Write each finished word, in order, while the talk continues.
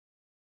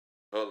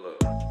Hold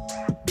up. Hold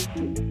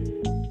up.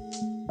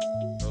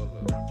 Hold up. Hold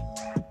up.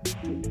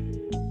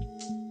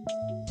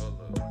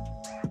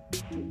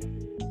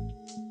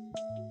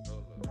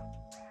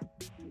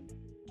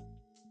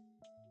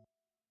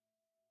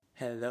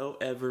 Hello,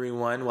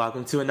 everyone.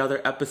 Welcome to another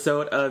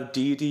episode of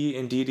DD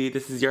and DD.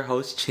 This is your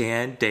host,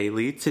 Chan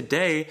Daly.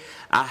 Today,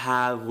 I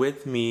have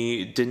with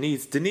me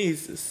Denise.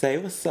 Denise, say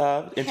what's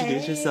up.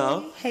 Introduce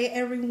yourself. Hey,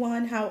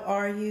 everyone. How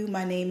are you?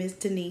 My name is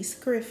Denise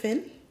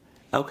Griffin.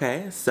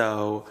 Okay,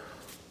 so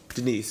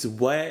Denise,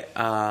 what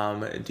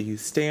do you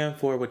stand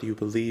for? What do you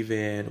believe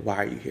in? Why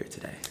are you here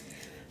today?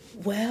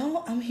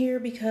 Well, I'm here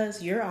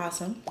because you're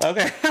awesome.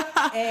 Okay.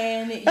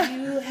 And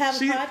you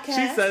have a podcast.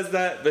 She says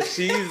that, but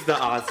she's the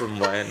awesome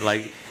one.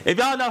 Like, if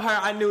y'all know her,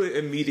 I knew it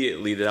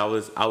immediately that I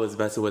was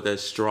messing with a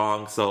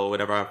strong soul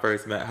whenever I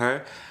first met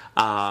her.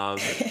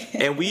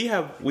 And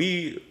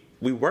we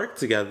work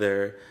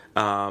together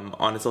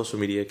on a social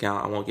media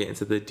account. I won't get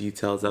into the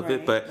details of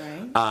it, but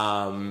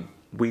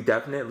we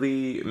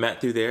definitely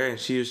met through there, and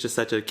she was just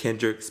such a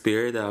kindred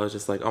spirit that I was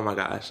just like, oh my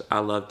gosh, I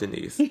love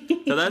Denise.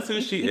 So that's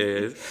who she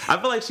is. I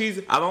feel like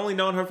I've only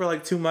known her for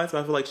like 2 months,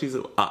 but I feel like she's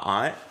an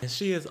aunt. And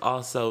she is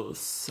also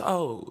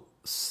so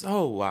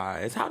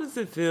wise. How does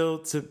it feel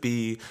to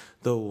be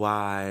the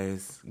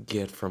wise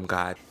gift from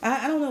God?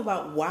 I don't know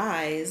about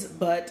wise,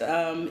 but,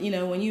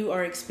 when you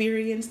are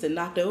experienced and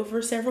knocked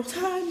over several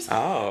times,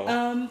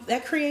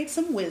 that creates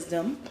some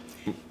wisdom.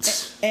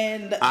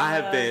 And I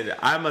have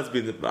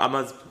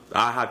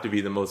to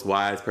be the most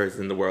wise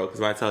person in the world,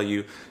 because when I tell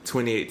you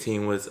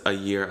 2018 was a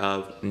year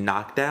of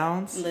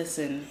knockdowns.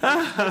 Listen,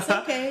 it's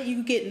okay.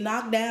 You get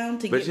knocked down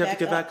to but you have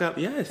to get back up.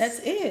 Yes, that's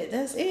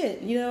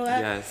it.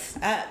 Yes.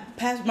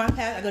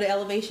 I go to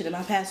Elevation, and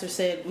my pastor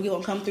said we're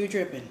gonna come through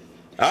dripping.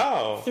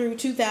 Through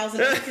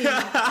 2018.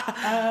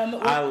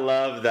 I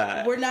love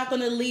that. We're not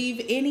going to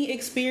leave any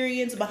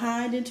experience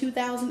behind in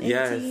 2018.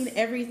 Yes.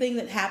 Everything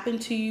that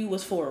happened to you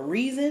was for a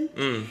reason.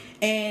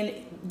 And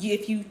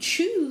if you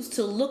choose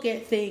to look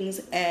at things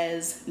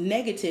as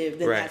negative,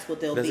 then that's what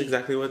they'll be. That's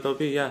exactly what they'll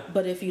be, yeah.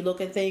 But if you look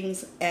at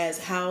things as,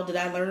 how did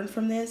I learn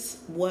from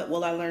this? What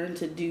will I learn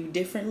to do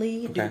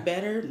differently, do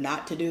better,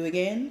 not to do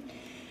again?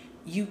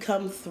 You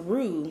come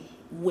through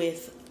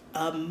with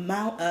a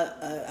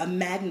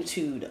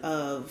magnitude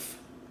of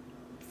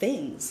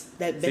things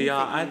that benefit See,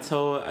 y'all,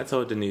 you. I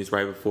told Denise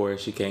right before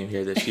she came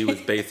here that she was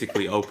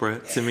basically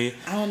Oprah to me.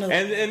 I don't know.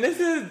 And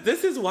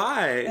this is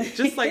why.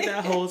 Just like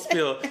that whole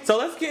spiel. So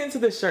let's get into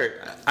the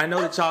shirt. I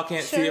know that y'all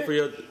can't see it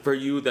for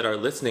you that are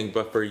listening,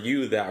 but for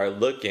you that are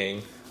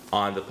looking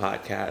on the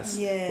podcast.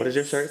 Yes. What does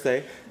your shirt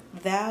say?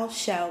 Thou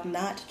shalt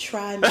not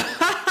try me.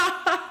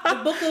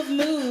 The Book of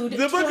Mood,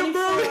 the Book of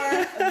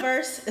Mood.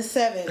 Verse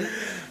 7.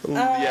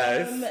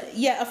 Yes.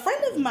 Yeah, a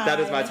friend of mine. That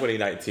is my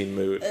 2019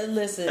 mood.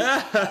 Listen,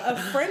 a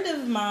friend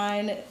of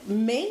mine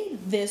made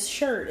this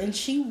shirt, and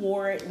she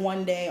wore it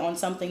one day on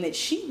something that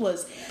she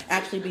was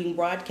actually being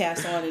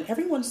broadcast on, and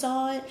everyone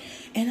saw it.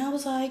 And I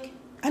was like,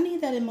 I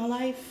need that in my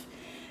life.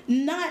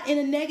 Not in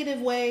a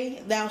negative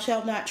way, thou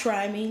shalt not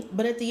try me,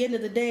 but at the end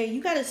of the day, you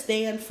got to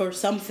stand for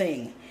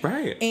something.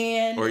 Right.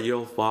 Or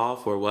you'll fall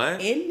for what?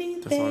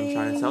 Anything. That's what I'm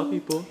trying to tell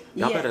people.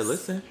 Y'all better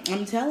listen.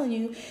 I'm telling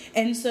you.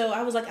 And so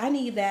I was like, I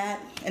need that,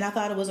 and I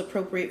thought it was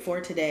appropriate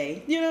for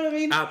today. You know what I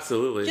mean?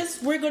 Absolutely.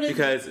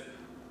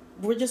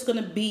 We're just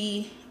going to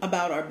be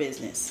about our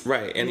business.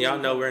 Right. And y'all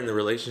know we're in the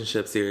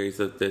relationship series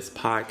of this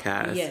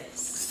podcast. Yes.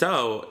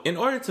 So, in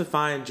order to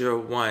find your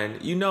one,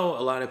 a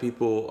lot of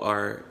people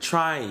are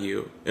trying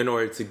you in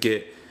order to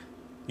get,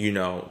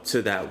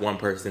 to that one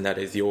person that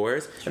is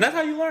yours. And that's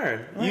how you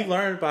learn. Right. You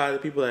learn by the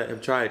people that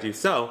have tried you.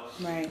 So,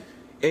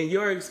 in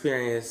your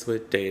experience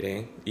with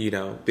dating,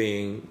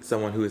 being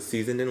someone who is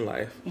seasoned in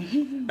life.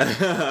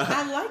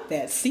 I like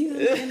that. Seasoned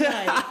in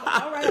life.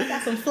 All right, I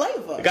got some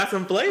flavor. Got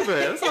some flavor.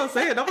 That's what I'm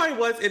saying. Nobody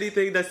wants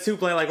anything that's too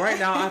bland. Like right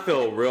now, I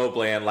feel real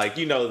bland. Like,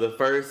 the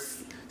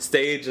first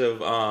stage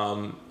of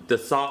the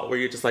salt where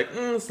you're just like,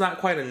 it's not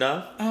quite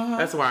enough.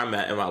 That's where I'm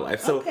at in my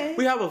life. So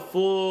we have a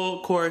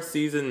full course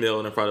seasoned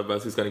meal in front of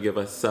us who's going to give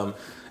us some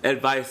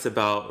advice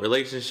about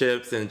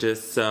relationships and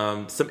just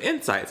some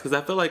insights, because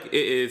I feel like it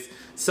is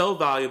so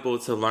valuable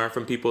to learn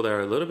from people that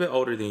are a little bit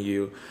older than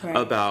you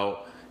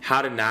about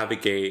how to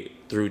navigate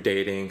through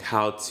dating,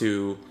 how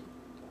to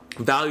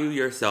value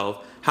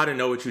yourself, how to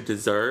know what you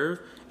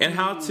deserve, and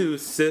how to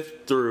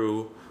sift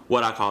through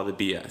what I call the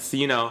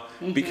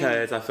BS,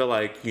 because I feel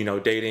like,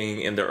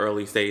 dating in the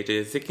early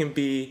stages,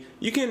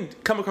 you can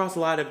come across a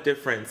lot of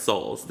different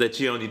souls that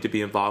you don't need to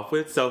be involved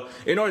with. So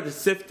in order to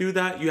sift through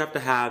that, you have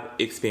to have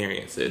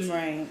experiences.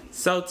 Right.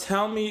 So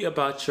tell me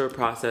about your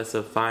process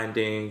of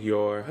finding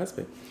your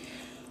husband.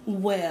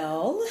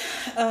 Well,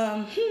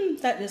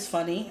 that is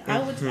funny.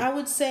 I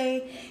would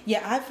say,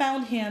 yeah, I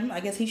found him. I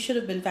guess he should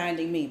have been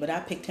finding me, but I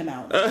picked him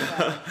out.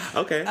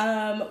 Okay.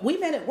 We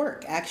met at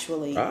work,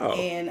 actually. Oh.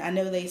 And I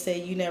know they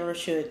say you never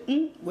should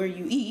where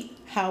you eat.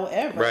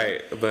 However,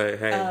 Right, but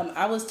hey.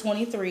 I was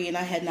 23 and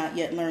I had not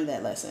yet learned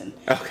that lesson.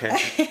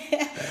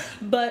 Okay.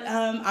 But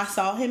I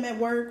saw him at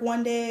work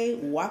one day,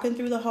 walking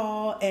through the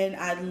hall, and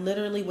I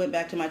literally went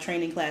back to my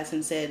training class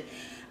and said,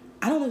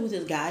 I don't know who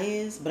this guy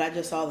is, but I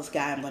just saw this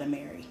guy I'm going to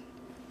marry.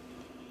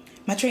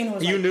 My trainer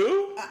was You like,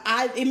 knew?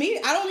 I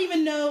don't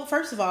even know.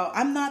 First of all,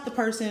 I'm not the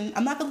person.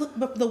 I'm not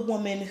the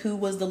woman who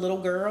was the little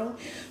girl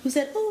who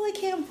said, "Oh, I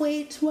can't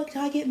wait till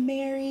I get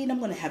married. I'm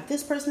going to have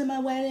this person in my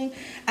wedding."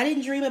 I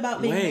didn't dream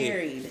about being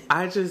married.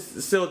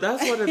 So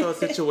that's one of those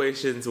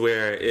situations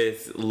where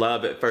it's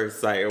love at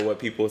first sight, or what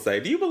people say.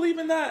 Do you believe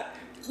in that?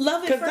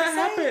 Love at Because first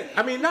that sight. happened.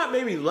 I mean, not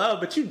maybe love,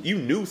 but you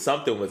knew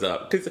something was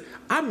up. Because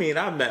I mean,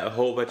 I've met a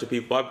whole bunch of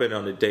people. I've been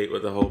on a date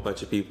with a whole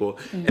bunch of people,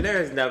 and there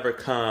has never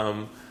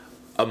come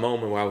a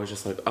moment where I was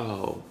just like,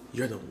 "Oh,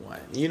 you're the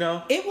one," you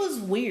know? It was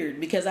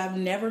weird because I've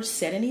never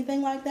said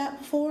anything like that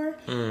before,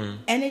 and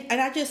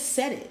I just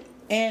said it.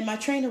 And my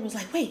trainer was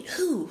like, "Wait,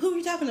 who are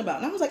you talking about?"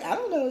 And I was like, "I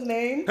don't know his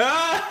name."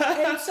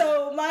 And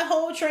so my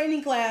whole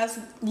training class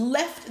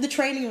left the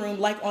training room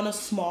like on a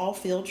small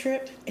field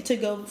trip to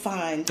go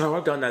find. Oh,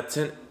 I've done that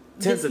tens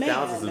This of man.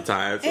 thousands of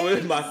times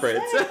with my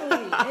friends.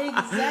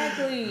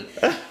 Exactly.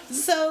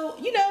 So,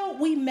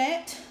 we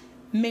met,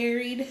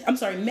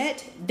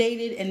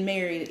 dated, and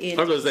married in.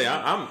 I was gonna say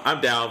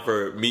I'm down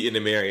for meeting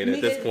and marrying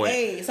at this point.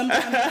 Hey,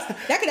 sometimes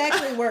that could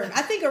actually work.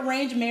 I think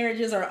arranged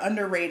marriages are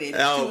underrated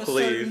Oh, to a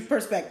please. certain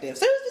perspective.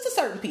 So it's just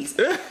a certain piece.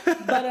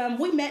 But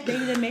we met,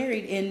 dated, and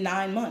married in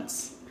 9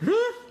 months.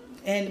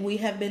 And we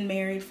have been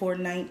married for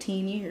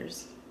 19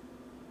 years.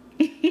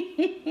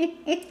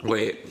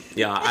 Wait,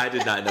 yeah, I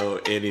did not know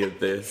any of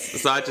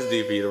this, so I just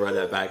need for you to run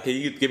that back. Can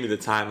you give me the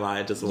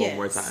timeline just one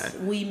more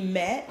time? We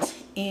met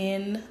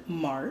in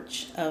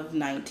March of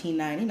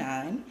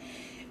 1999.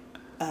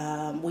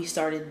 We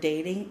started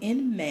dating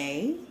in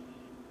May,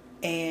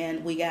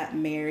 and we got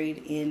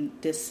married in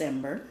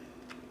December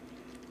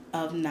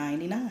of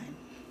 99.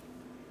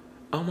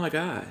 Oh my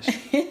gosh!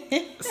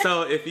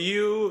 So if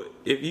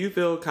you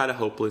feel kind of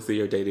hopeless in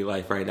your dating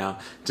life right now,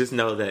 just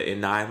know that in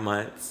 9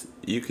 months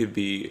you could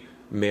be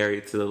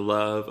married to the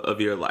love of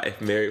your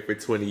life, married for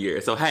 20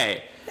 years. So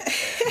hey,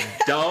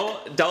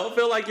 don't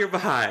feel like you're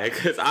behind,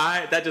 because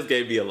that just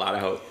gave me a lot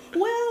of hope.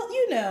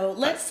 Well,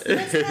 let's kind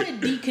of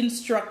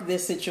deconstruct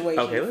this situation.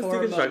 Okay, let's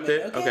for a deconstruct moment,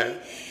 it. Okay.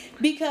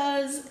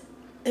 Because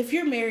if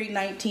you're married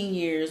 19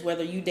 years,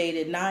 whether you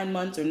dated 9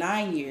 months or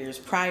 9 years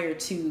prior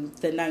to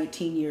the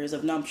 19 years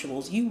of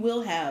nuptials, you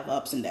will have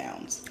ups and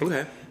downs.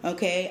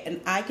 Okay,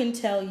 and I can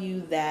tell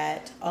you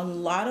that a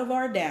lot of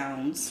our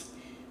downs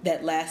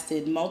that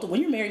lasted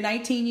when you're married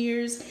 19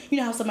 years, you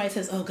know how somebody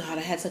says, "Oh God,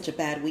 I had such a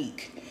bad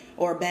week."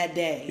 Or a bad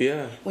day.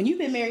 Yeah. When you've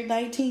been married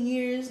 19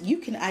 years, you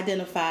can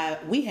identify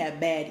we had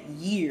bad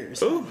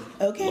years. Ooh,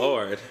 okay?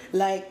 Lord.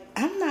 Like,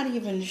 I'm not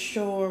even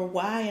sure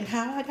why and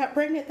how I got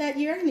pregnant that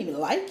year. I didn't even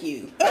like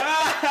you.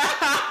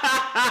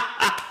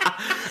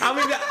 I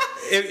mean,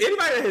 if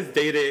anybody that has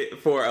dated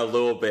for a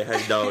little bit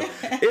has known,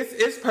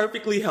 it's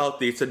perfectly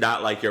healthy to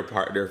not like your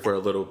partner for a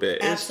little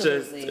bit.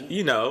 Absolutely.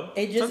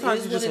 It's just,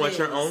 sometimes you just want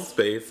your own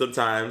space.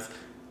 Sometimes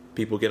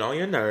people get on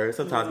your nerves.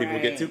 Sometimes people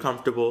get too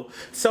comfortable.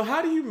 So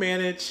how do you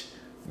manage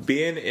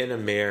being in a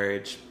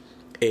marriage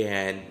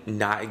and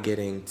not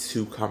getting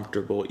too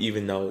comfortable,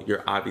 even though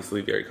you're obviously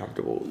very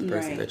comfortable with the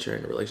person that you're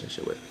in a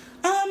relationship with?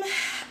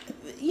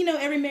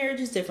 Every marriage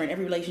is different.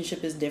 Every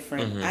relationship is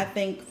different. I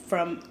think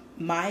from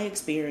my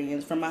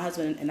experience, from my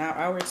husband and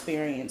our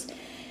experience,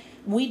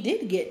 we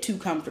did get too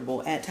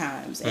comfortable at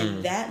times.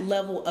 And that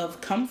level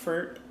of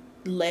comfort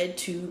led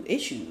to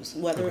issues,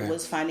 whether it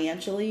was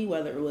financially,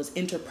 whether it was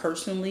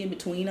interpersonally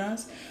between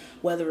us,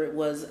 whether it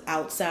was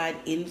outside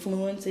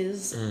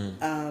influences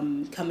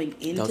coming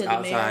into Those the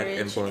outside marriage.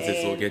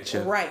 influences will get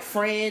you. Right,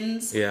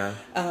 friends, Yeah.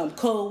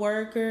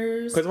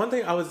 co-workers. Because one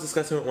thing I was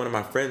discussing with one of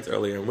my friends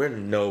earlier, and we're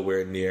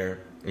nowhere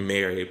near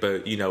married,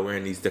 but we're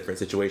in these different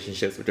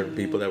situationships with different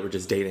people that we're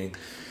just dating,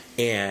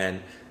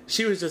 and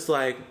she was just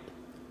like,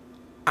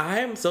 I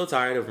am so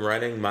tired of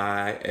getting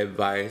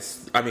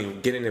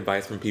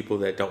advice from people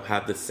that don't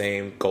have the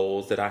same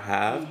goals that I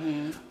have.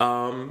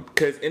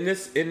 Because in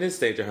this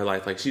stage of her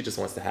life, like, she just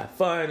wants to have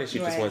fun, and she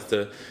just wants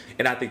to,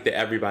 and I think that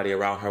everybody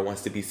around her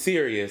wants to be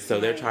serious, so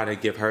they're trying to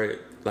give her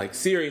like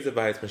serious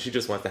advice when she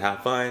just wants to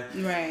have fun.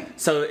 Right.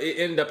 So it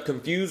ended up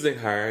confusing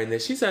her, and then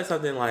she said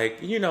something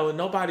like,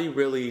 nobody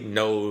really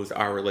knows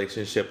our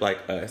relationship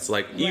like us.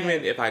 Like,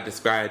 even if I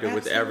described it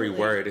with every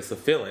word, it's a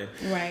feeling.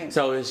 Right.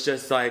 So it's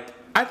just like,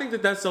 I think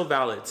that that's so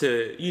valid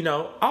to,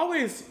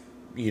 always,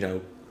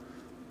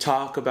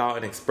 talk about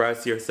and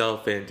express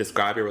yourself and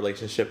describe your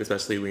relationship,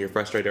 especially when you're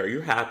frustrated or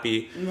you're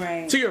happy,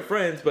 to your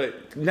friends,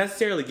 but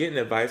necessarily getting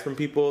advice from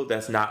people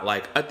that's not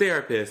like a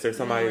therapist or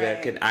somebody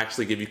that can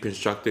actually give you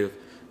constructive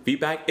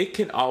feedback, it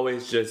can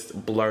always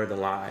just blur the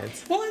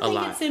lines. Well, I a think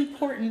lot. it's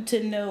important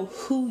to know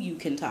who you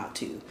can talk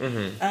to.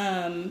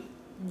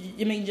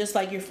 I mean, just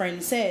like your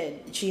friend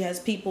said, she has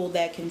people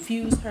that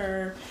confuse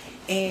her,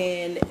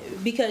 and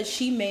because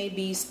she may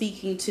be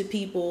speaking to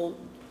people,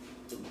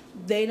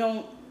 they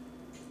don't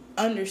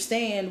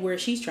understand where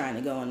she's trying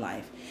to go in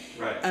life.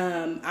 Right.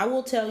 I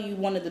will tell you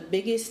one of the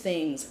biggest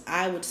things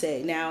I would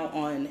say now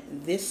on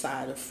this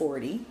side of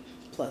 40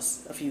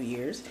 plus a few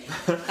years.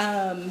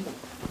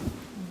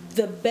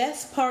 The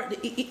best part,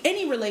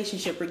 any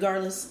relationship,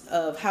 regardless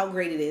of how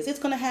great it is, it's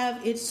going to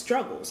have its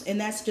struggles.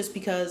 And that's just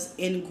because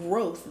in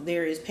growth,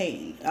 there is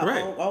pain.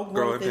 Right. All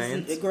growth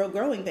Growing is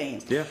growing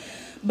pains. Yeah.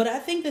 But I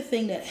think the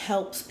thing that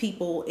helps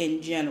people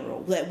in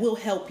general, that will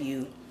help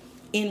you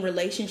in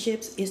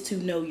relationships, is to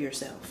know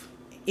yourself.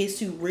 Is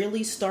to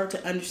really start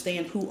to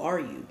understand who are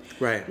you.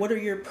 Right. What are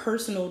your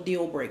personal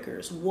deal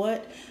breakers?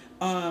 What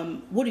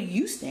do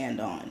you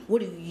stand on? What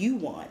do you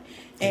want?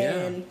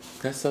 And yeah,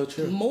 that's so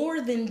true. more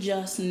than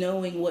just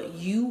knowing what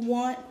you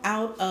want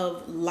out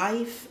of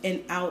life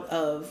and out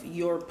of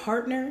your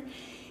partner,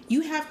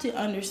 you have to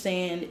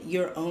understand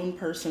your own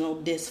personal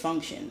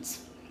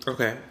dysfunctions.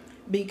 Okay.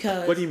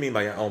 Because what do you mean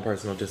by your own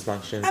personal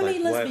dysfunctions? I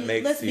mean, what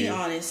let's be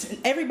honest.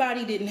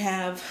 Everybody didn't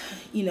have,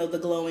 the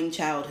glowing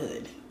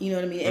childhood. You know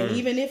what I mean? And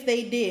even if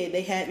they did,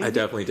 they had. I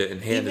definitely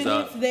didn't. Hand even is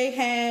up. if they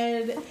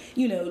had,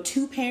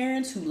 two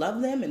parents who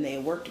loved them and they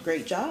worked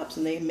great jobs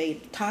and they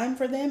made time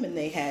for them and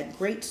they had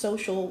great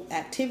social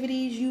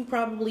activities, you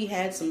probably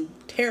had some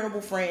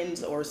terrible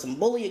friends or some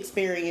bully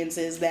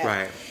experiences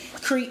that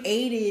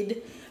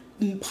created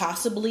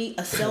possibly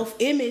a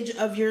self-image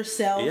of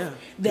yourself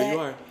that you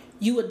are.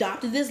 You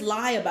adopted this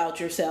lie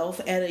about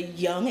yourself at a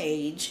young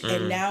age,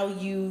 and now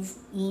you've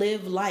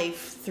lived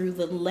life through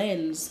the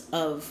lens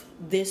of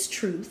this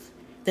truth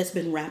that's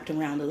been wrapped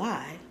around a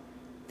lie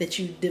that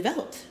you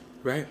developed.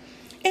 Right.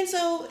 And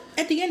so,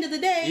 at the end of the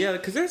day... Yeah,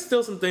 because there's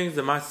still some things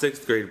that my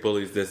 6th grade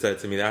bullies that said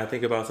to me that I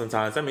think about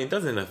sometimes. I mean, it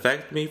doesn't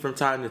affect me from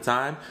time to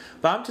time,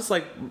 but I'm just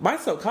like, my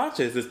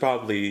subconscious is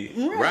probably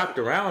wrapped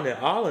around in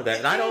all of that,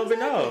 and I don't even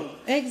know.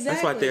 Exactly.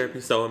 That's why therapy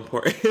is so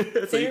important,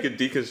 so you can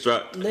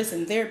deconstruct.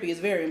 Listen, therapy is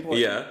very important.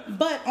 Yeah.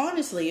 But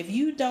honestly, if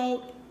you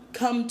don't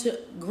come to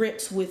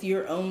grips with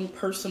your own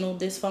personal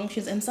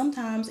dysfunctions, and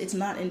sometimes it's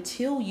not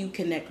until you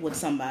connect with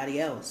somebody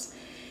else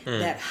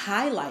that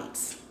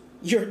highlights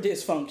your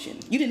dysfunction.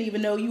 You didn't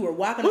even know you were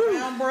walking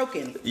around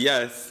broken.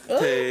 Yes,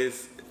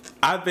 because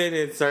I've been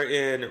in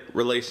certain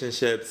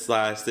relationships /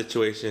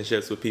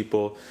 situationships with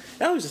people,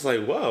 and I was just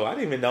like, whoa, I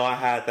didn't even know I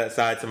had that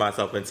side to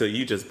myself until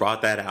you just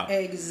brought that out.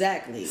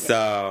 Exactly.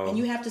 So, and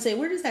you have to say,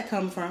 where does that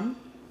come from?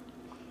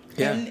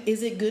 Yeah. And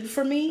is it good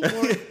for me?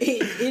 Or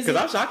is because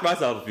I've shocked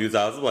myself a few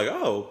times. I'm like,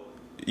 oh,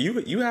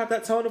 you have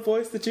that tone of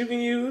voice that you can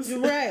use?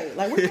 Right.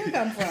 Like, where did that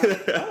come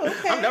from? Oh,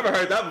 okay. I've never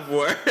heard that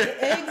before.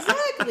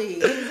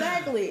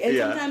 Exactly. And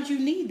sometimes you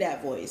need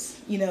that voice.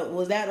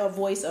 Was that a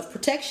voice of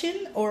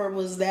protection, or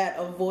was that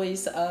a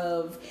voice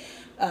of,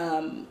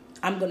 I'm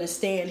going to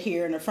stand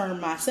here and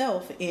affirm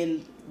myself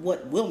in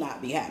what will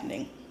not be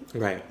happening?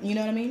 Right. You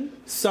know what I mean?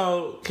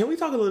 So, can we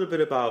talk a little bit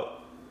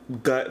about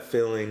gut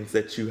feelings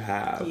that you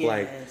have?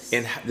 Yes. Like,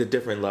 and the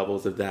different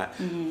levels of that?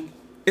 Mm-hmm.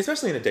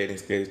 Especially in a dating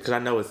stage, because I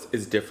know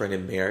it's different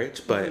in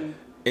marriage, but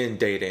in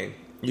dating,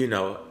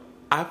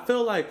 I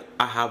feel like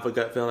I have a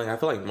gut feeling. I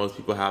feel like most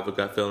people have a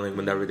gut feeling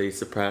whenever they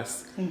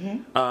suppress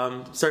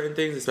certain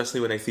things,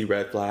 especially when they see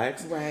red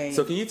flags. Right.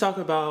 So can you talk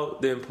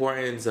about the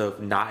importance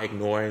of not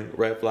ignoring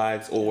red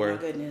flags or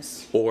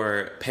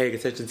paying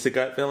attention to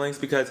gut feelings?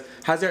 Because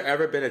has there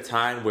ever been a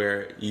time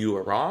where you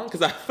were wrong?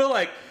 Because I feel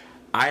like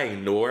I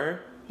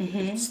ignore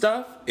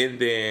stuff, and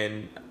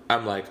then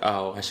I'm like,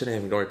 oh, I shouldn't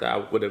have ignored that. I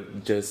would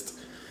have just...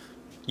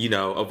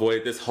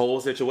 avoid this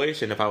whole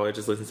situation if I would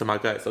just listen to my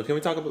gut. So can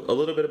we talk a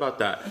little bit about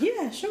that?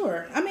 Yeah,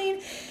 sure. I mean,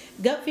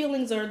 gut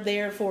feelings are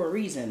there for a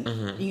reason.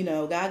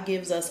 God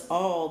gives us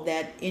all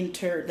that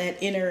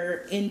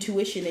inner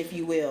intuition, if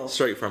you will.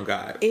 Straight from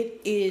God.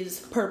 It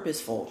is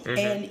purposeful.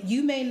 And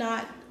you may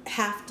not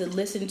have to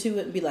listen to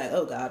it and be like,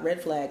 oh God,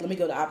 red flag, let me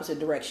go the opposite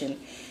direction.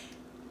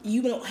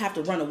 You don't have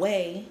to run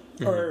away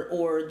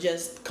or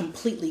just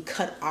completely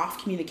cut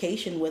off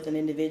communication with an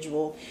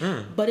individual.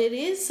 But it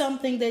is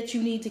something that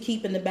you need to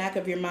keep in the back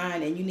of your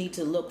mind, and you need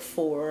to look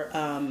for...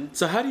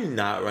 So how do you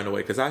not run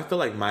away? Because I feel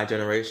like my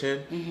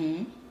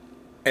generation,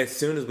 as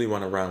soon as we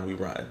want to run, we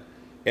run.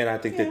 And I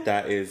think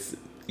that is,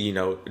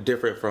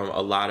 different from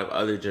a lot of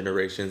other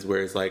generations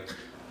where it's like,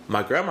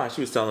 my grandma,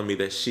 she was telling me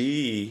that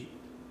she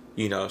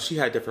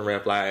had different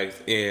red flags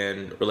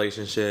in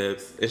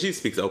relationships, and she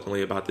speaks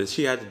openly about this.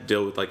 She had to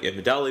deal with like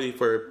infidelity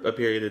for a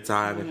period of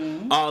time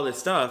and all this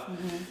stuff,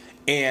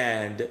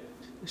 and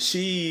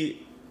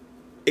she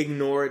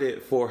ignored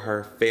it for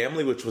her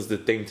family, which was the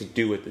thing to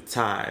do at the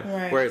time.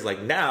 Right. Whereas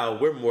like now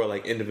we're more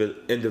like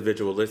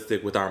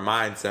individualistic with our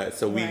mindset,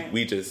 so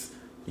we just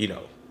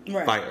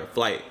fight or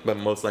flight, but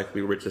most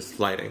likely we're just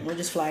flighting. We're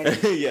just flighting.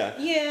 Yeah.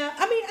 Yeah.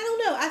 I mean, I don't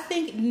know. I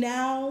think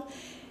now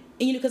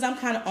because I'm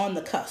kind of on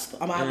the cusp.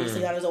 I'm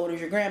obviously not as old as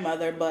your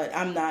grandmother, but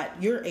I'm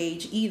not your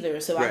age either.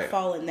 So I Right.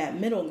 fall in that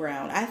middle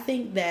ground. I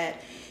think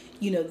that,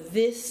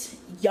 this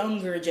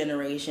younger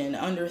generation,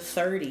 under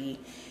 30,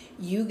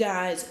 you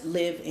guys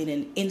live in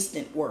an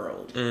instant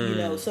world.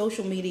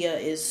 Social media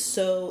is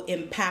so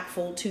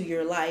impactful to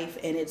your life,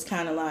 and it's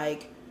kind of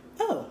like,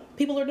 oh,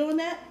 people are doing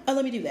that? Oh,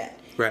 let me do that.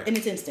 Right. And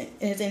it's instant.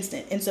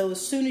 And so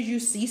as soon as you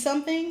see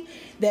something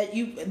that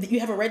you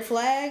have a red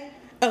flag,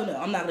 oh no,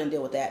 I'm not going to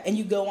deal with that. And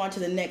you go on to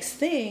the next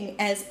thing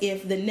as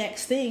if the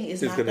next thing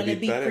is not going to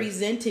be better.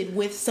 presented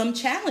with some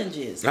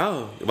challenges.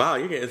 Oh, wow.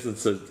 You're getting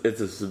it's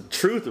some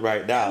truth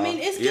right now. I mean,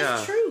 it's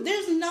just true.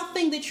 There's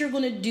nothing that you're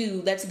going to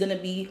do that's going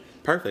to be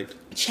Perfect.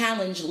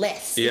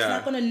 challenge-less. Yeah. It's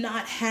not going to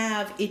not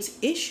have its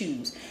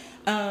issues.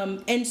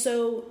 And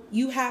so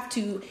you have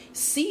to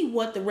see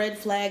what the red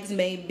flags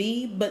may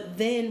be, but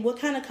then what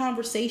kind of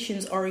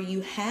conversations are you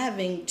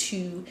having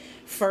to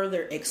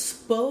further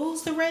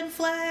expose the red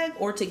flag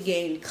or to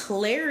gain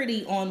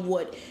clarity on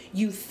what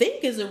you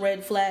think is a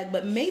red flag,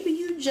 but maybe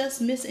you just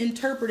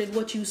misinterpreted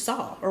what you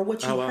saw or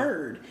what you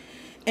heard.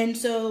 And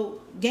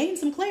so gain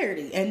some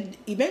clarity, and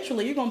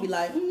eventually you're going to be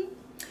like,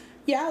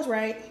 yeah, I was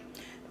right.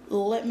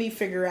 Let me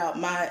figure out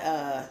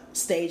my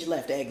stage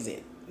left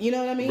exit. You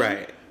know what I mean?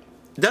 Right.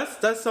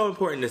 That's so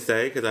important to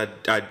say, because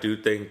I do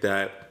think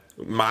that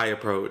my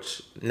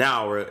approach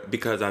now, or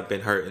because I've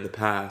been hurt in the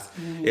past,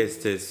 is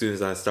to, as soon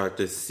as I start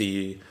to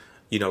see,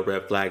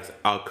 red flags,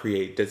 I'll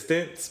create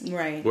distance.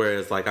 Right.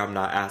 Whereas, like, I'm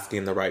not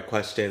asking the right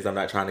questions. I'm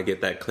not trying to get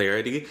that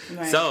clarity.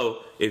 Right. So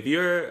if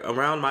you're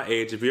around my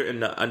age, if you're in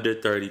the under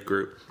 30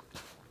 group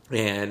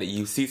and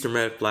you see some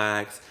red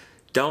flags,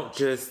 don't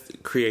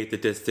just create the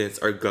distance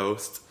or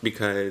ghost,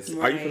 because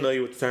are you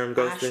familiar with the term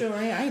ghosting? I sure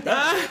am. I ain't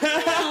that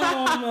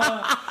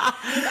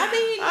I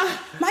mean,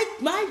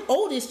 my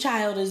oldest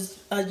child is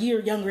a year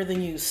younger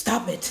than you.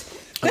 Stop it.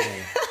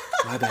 Okay,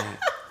 my bad.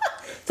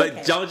 But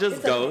okay. don't just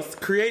It's ghost.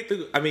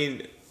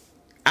 okay.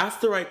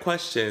 Ask the right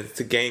questions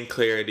to gain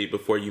clarity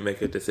before you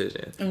make a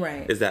decision.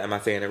 Right. Am I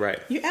saying it right?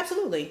 You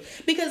absolutely.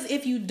 Because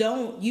if you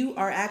don't, you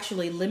are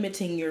actually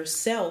limiting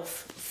yourself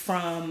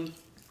from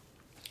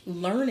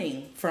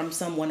learning from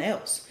someone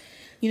else.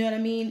 You know what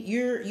I mean?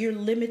 You're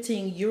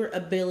limiting your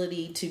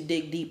ability to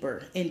dig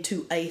deeper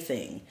into a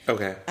thing.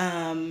 Okay.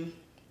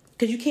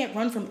 Because you can't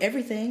run from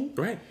everything.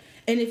 Right.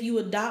 And if you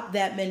adopt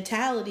that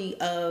mentality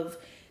of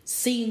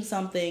seeing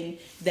something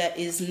that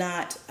is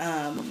not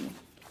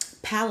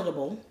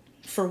palatable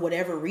for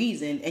whatever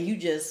reason, and you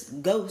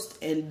just ghost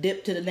and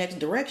dip to the next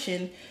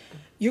direction,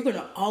 you're going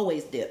to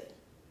always dip.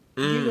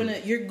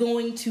 You're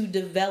going to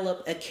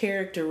develop a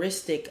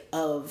characteristic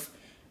of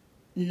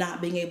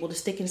not being able to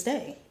stick and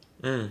stay.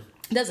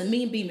 Doesn't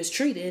mean be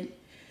mistreated,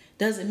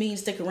 doesn't mean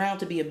stick around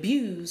to be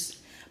abused,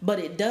 but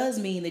it does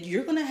mean that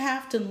you're going to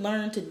have to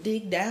learn to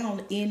dig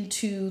down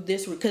into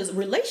this, because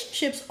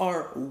relationships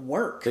are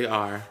work. They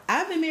are.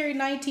 I've been married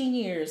 19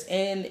 years,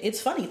 and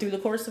it's funny, through the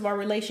course of our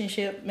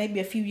relationship, maybe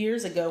a few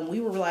years ago, we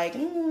were like,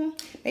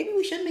 maybe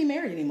we shouldn't be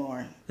married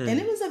anymore. And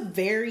it was a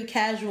very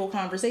casual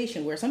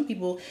conversation where some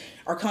people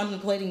are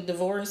contemplating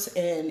divorce,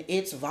 and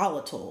it's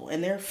volatile,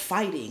 and they're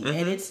fighting,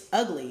 and it's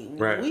ugly.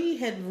 Right. We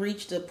had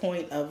reached a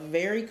point of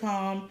very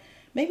calm,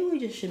 maybe we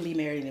just shouldn't be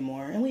married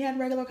anymore. And we had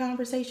regular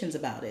conversations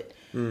about it,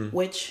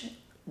 which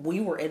we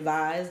were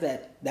advised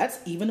that that's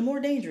even a more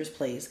dangerous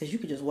place, because you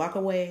could just walk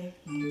away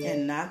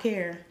and not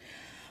care.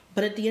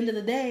 But at the end of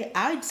the day,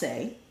 I'd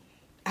say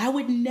I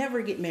would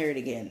never get married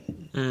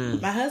again.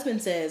 My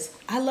husband says,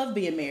 I love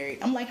being married.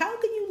 I'm like, how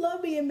can you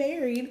love being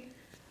married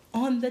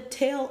on the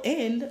tail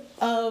end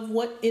of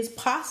what is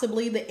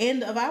possibly the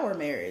end of our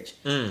marriage?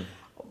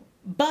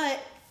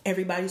 But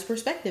everybody's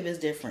perspective is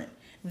different.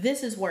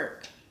 This is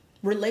work.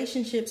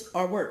 Relationships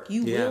are work.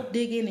 You will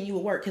dig in and you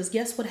will work. Because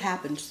guess what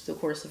happens through the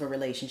course of a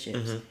relationship?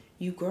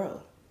 You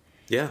grow.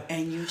 Yeah.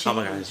 And you change. Oh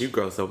my gosh, you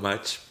grow so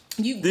much.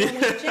 You grow and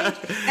you change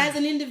as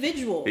an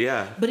individual.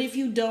 Yeah. But if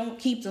you don't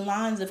keep the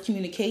lines of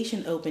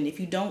communication open, if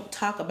you don't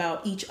talk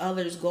about each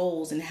other's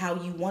goals and how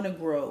you want to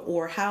grow,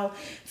 or how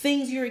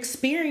things you're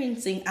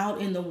experiencing out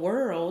in the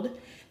world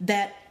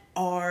that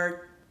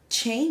are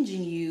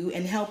changing you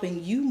and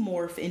helping you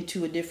morph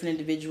into a different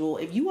individual,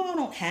 if you all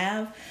don't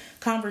have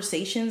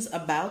conversations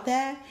about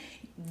that,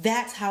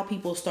 that's how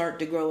people start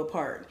to grow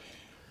apart.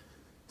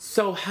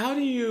 So how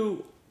do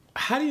you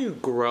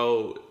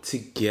grow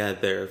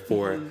together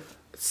for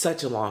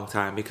such a long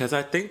time? Because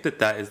I think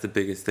that is the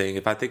biggest thing.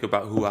 If I think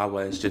about who I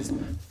was just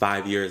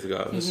 5 years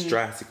ago, it was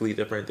drastically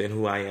different than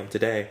who I am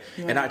today.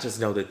 Right. And I just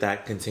know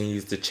that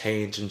continues to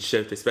change and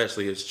shift,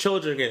 especially as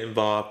children get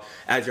involved,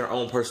 as your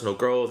own personal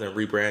growth and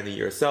rebranding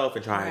yourself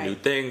and trying new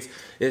things.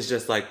 It's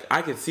just like,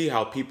 I can see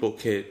how people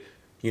could,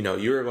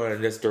 you're going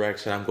in this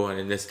direction, I'm going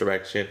in this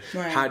direction.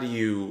 Right. How do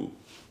you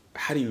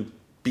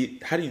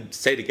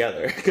stay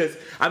together? Because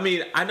I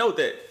know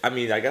that.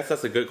 I guess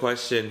that's a good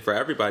question for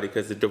everybody,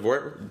 because the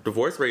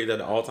divorce rate is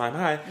at an all-time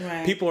high.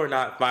 Right. People are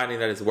not finding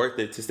that it's worth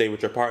it to stay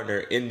with your partner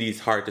in these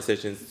hard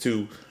decisions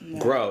to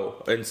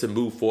grow and to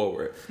move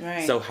forward.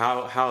 Right. So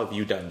how have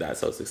you done that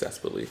so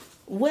successfully?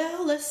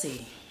 Well, let's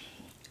see.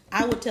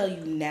 I would tell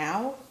you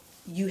now,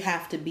 you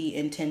have to be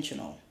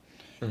intentional.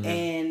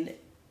 And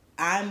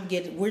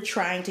we're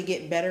trying to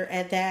get better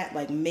at that,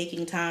 like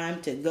making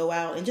time to go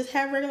out and just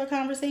have regular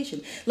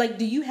conversation. Like,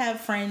 do you have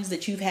friends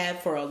that you've had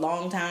for a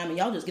long time and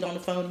y'all just get on the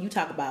phone and you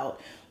talk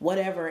about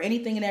whatever,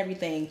 anything and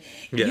everything?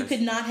 Yes. You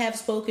could not have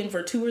spoken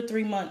for 2 or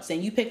 3 months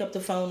and you pick up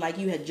the phone like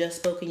you had just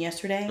spoken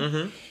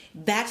yesterday.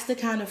 That's the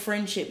kind of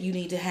friendship you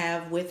need to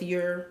have with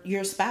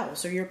your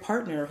spouse or your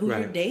partner who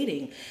you're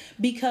dating,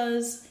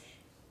 because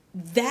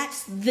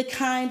that's the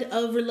kind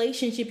of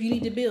relationship you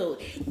need to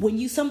build.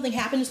 When something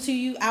happens to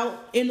you out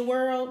in the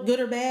world, good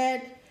or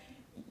bad,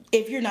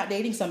 if you're not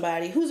dating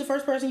somebody, who's the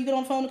first person you get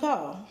on the phone to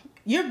call?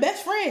 Your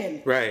best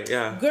friend. Right,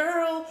 yeah.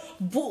 Girl,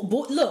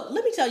 look,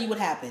 let me tell you what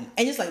happened.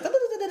 And it's like,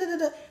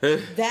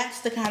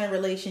 that's the kind of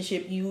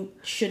relationship you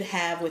should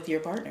have with your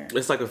partner.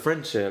 It's like a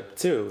friendship,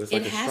 too. It's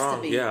like It a has strong,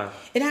 to be. yeah.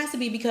 It has to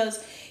be,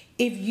 because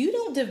if you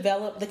don't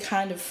develop the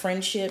kind of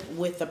friendship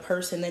with the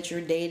person that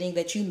you're dating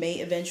that you may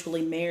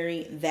eventually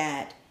marry,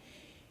 that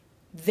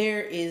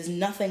there is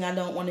nothing I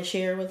don't want to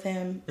share with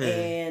him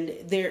and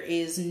there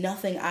is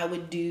nothing I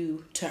would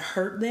do to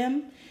hurt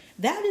them,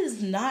 that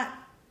is not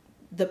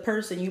the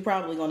person you're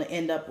probably going to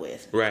end up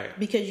with. Right.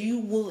 Because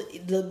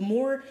the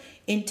more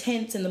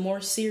intense and the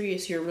more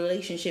serious your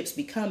relationships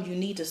become, you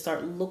need to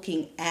start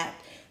looking at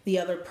the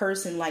other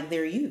person like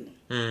they're you.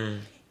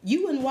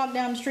 You wouldn't walk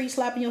down the street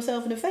slapping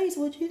yourself in the face,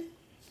 would you?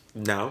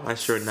 No, I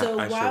sure not. So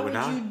I why sure would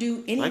not. you do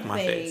anything? Like my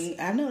face.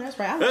 I know, that's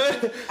right.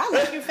 I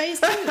like your face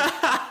too.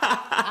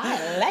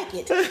 I like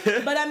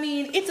it. But I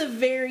mean, it's a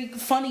very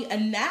funny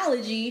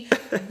analogy.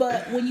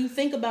 But when you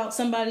think about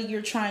somebody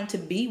you're trying to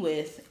be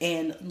with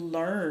and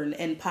learn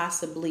and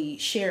possibly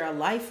share a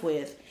life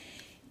with,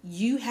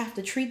 you have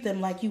to treat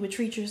them like you would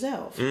treat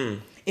yourself.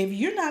 If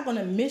you're not going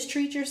to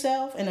mistreat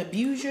yourself and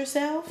abuse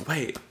yourself.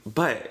 Wait,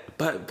 but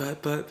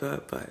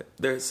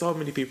there's so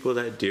many people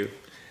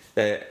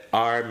that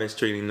are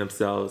mistreating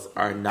themselves,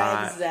 are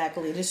not.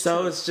 Exactly. This So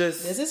true. it's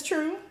just. This is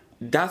true.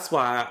 That's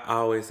why I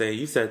always say,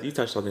 you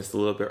touched on this a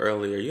little bit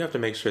earlier, you have to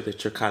make sure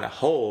that you're kind of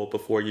whole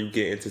before you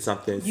get into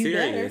something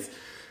serious. Better.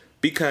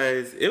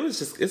 Because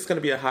it's going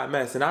to be a hot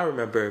mess. And I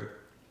remember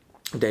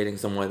dating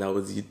someone that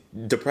was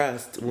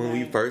depressed when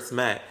we first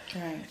met.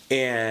 Right.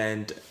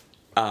 And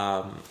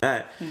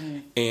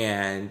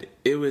and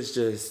it was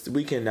just,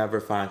 we can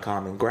never find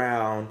common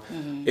ground.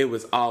 It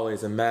was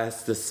always a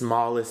mess. The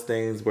smallest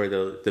things were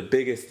the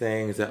biggest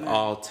things at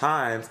all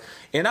times.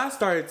 And I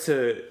started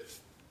to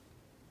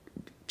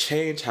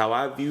change how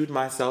I viewed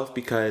myself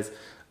because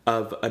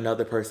of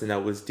another person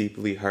that was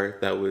deeply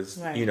hurt, that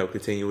was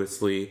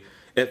continuously,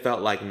 it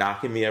felt like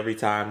knocking me every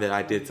time that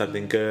I did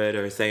something good,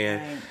 or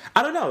saying,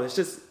 I don't know, it's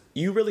just,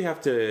 you really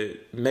have to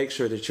make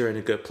sure that you're in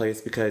a good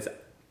place, because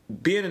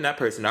being in that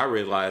person, I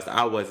realized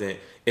I wasn't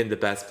in the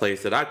best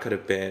place that I could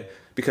have been,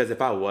 because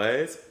if I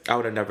was, I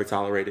would have never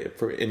tolerated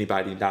for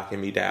anybody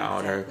knocking me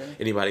down or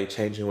anybody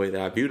changing the way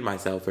that I viewed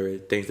myself or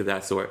things of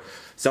that sort.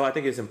 So I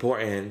think it's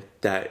important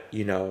that,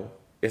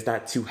 it's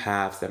not two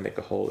halves that make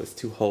a whole, it's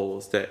two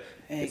wholes that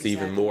it's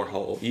even more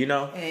whole,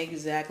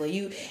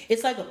 Exactly.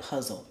 It's like a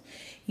puzzle.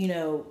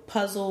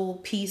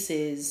 Puzzle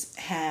pieces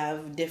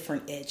have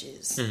different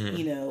edges.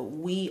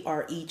 We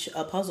are each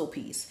a puzzle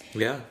piece.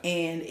 Yeah.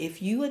 And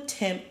if you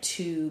attempt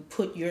to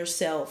put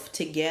yourself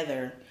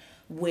together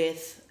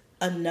with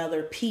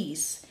another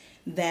piece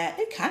that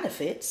it kind of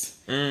fits,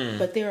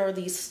 but there are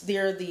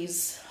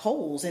these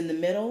holes in the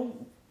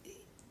middle,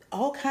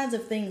 all kinds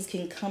of things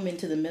can come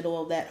into the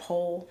middle of that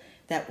hole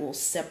that will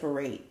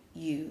separate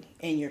you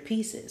and your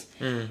pieces.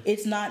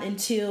 It's not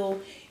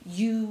until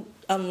you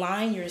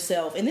align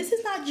yourself, and this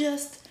is not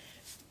just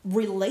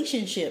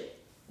relationship,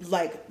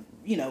 like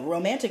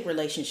romantic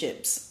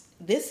relationships.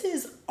 This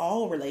is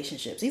all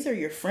relationships. These are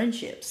your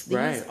friendships.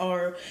 These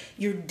are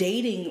your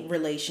dating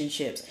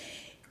relationships.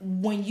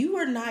 When you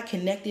are not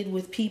connected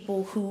with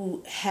people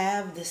who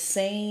have the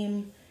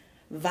same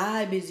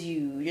vibe as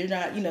you're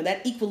not,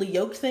 that equally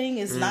yoked thing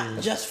is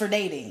not just for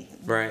dating.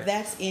 Right.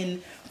 That's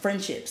in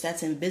friendships.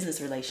 That's in business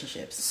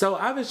relationships. So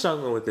I've been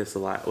struggling with this a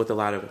lot, with a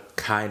lot of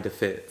kind of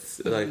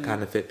fits, like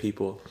kind of fit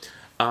people.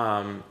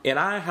 And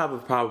I have a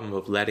problem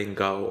of letting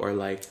go, or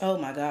like, oh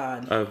my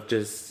God, of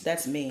just,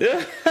 that's me.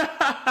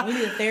 We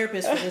need a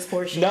therapist for this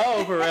portion.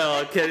 No, for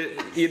real.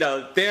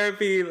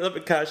 Therapy,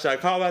 should I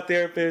call my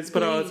therapist,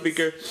 put her on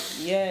speaker?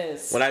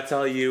 Yes. When I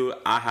tell you,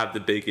 I have the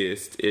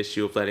biggest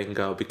issue of letting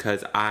go,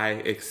 because I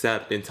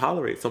accept and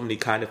tolerate so many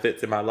kind of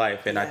fits in my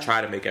life, and I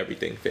try to make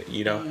everything fit,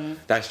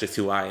 That's just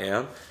who I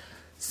am.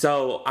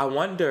 So I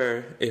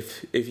wonder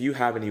if you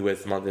have any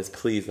wisdom on this,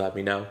 please let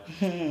me know.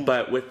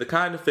 But with the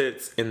kind of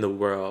fits in the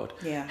world,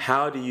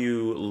 how do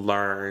you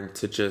learn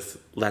to just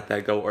let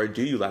that go? Or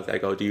do you let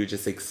that go? Do you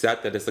just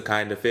accept that it's a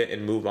kind of fit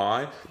and move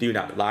on? Do you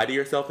not lie to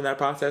yourself in that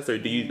process? Or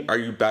are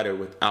you better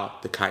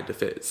without the kind of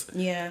fits?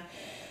 Yeah.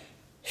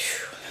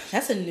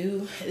 This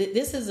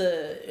is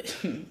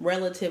a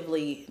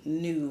relatively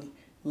new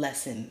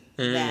lesson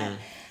that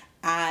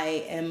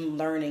I am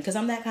learning, because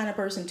I'm that kind of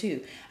person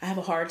too. I have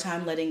a hard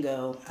time letting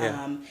go.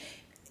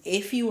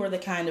 if you are the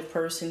kind of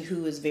person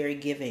who is very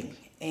giving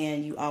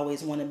and you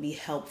always want to be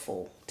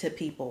helpful to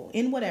people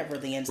in whatever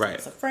the instance,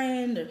 Right. a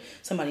friend or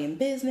somebody in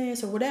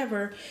business or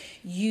whatever,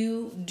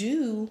 you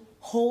do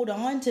hold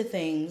on to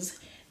things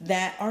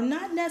that are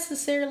not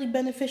necessarily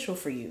beneficial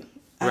for you.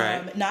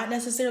 Right. Not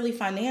necessarily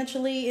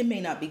financially. It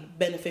may not be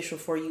beneficial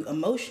for you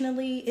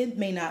emotionally. It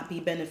may not be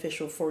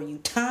beneficial for you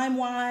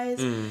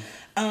time-wise.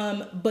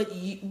 But,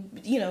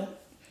 you know,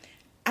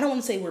 I don't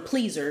want to say we're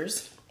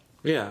pleasers.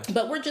 Yeah.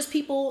 But we're just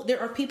people. There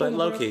are people But in the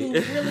world low-key.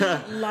 who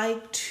really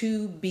like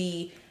to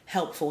be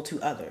helpful to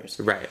others.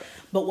 Right.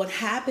 But what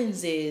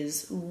happens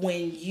is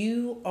when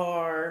you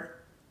are,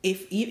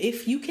 if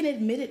you can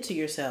admit it to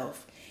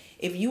yourself,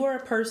 if you are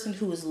a person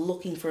who is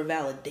looking for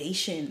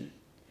validation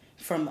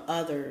from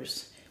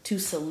others to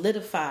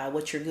solidify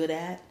what you're good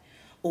at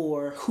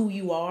or who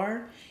you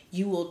are,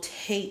 you will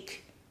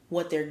take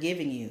what they're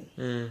giving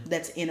you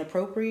that's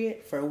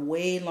inappropriate for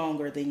way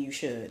longer than you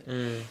should.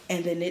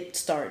 And then it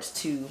starts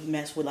to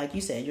mess with, like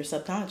you said, your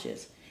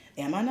subconscious.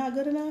 Am I not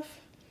good enough?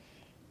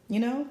 You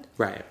know?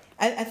 Right.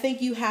 I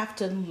think you have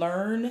to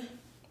learn,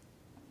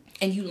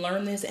 and you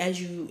learn this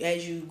as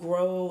you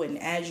grow and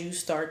as you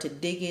start to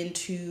dig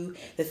into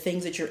the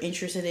things that you're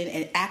interested in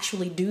and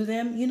actually do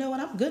them. You know what?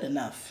 I'm good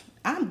enough.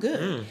 I'm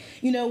good.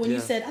 You know, when you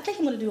Yeah. said, I think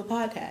I'm going to do a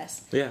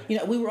podcast. Yeah. You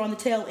know, we were on the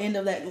tail end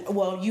of that.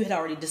 Well, you had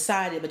already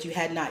decided, but you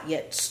had not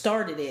yet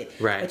started it.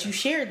 Right. But you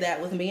shared that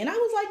with me, and I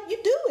was like, you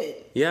do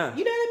it. Yeah.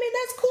 You know what I mean?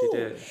 That's cool. She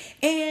did.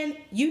 And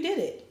you did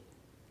it.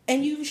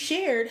 And you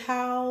shared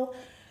how,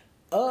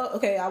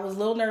 okay, I was a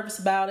little nervous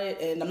about it,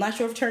 and I'm not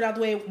sure if it turned out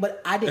the way,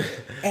 but I did it.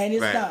 And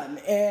it's Right. done.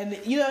 And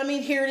you know what I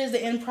mean? Here it is, the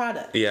end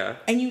product. Yeah.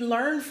 And you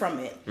learn from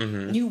it.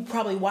 You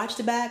probably watched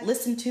it back,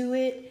 listened to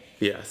it,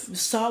 Yes.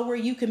 saw where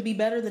you can be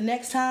better the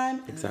next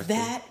time. Exactly.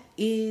 That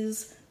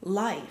is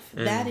life.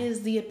 That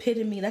is the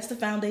epitome. That's the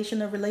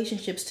foundation of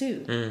relationships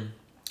too.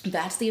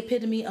 That's the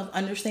epitome of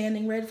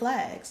understanding red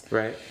flags.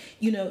 Right.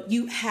 You know,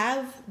 you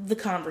have the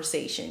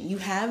conversation. You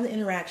have the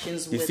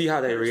interactions You with see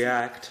how the they person.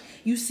 react.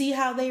 You see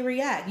how they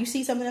react. You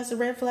see something that's a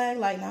red flag,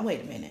 like, now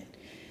wait a minute.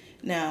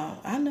 Now,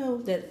 I know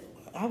that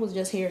I was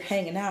just here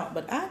hanging out,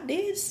 but I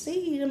did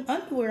see them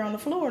underwear on the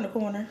floor in the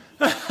corner.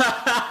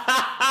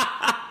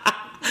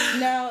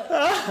 Now,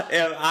 If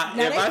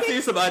they I pick-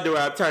 see some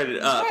underwear, I'm turning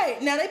it up. right.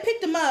 Now, they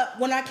picked them up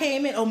when I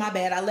came in. Oh, my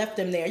bad. I left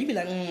them there. You'd be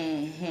like,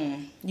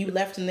 you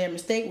left them there.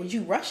 Mistake. Would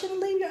you rush in and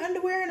leave your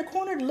underwear in the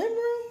corner of the living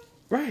room?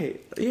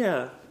 Right.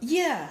 Yeah.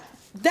 Yeah.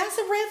 That's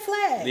a red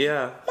flag.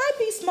 Yeah. Might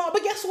be small,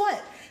 but guess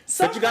what?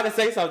 But you got to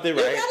say something,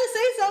 You right? gotta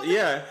say something.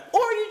 Yeah. Or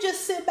you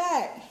just sit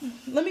back.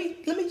 Let me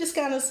just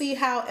kind of see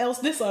how else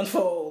this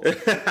unfolds.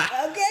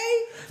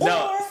 Okay?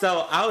 No, Or-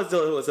 so I was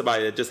dealing with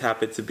somebody that just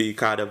happened to be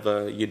kind of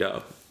a,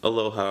 a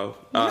little hoe.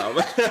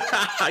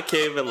 I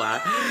can't even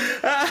lie.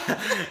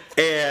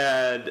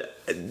 And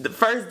the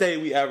first day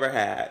we ever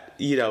had,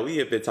 we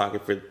had been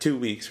talking for 2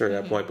 weeks from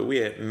that point, but we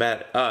had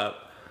met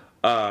up.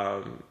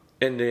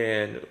 And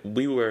then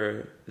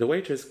the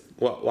waitress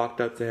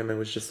walked up to him and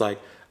was just like,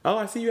 "Oh,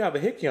 I see you have a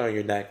hickey on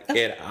your neck."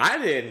 And I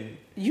didn't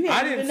You I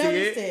hadn't didn't even see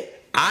noticed it.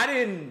 it. I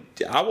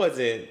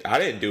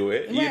didn't do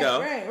it,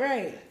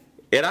 Right.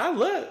 And I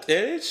looked,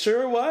 and it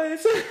sure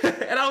was.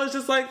 And I was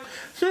just like,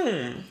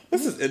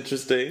 this is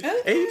interesting.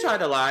 Okay. And he tried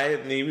to lie,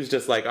 and he was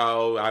just like,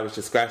 "Oh, I was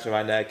just scratching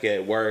my neck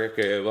at work,"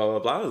 and blah, blah,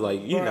 blah. I was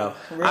like, really?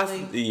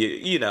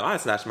 I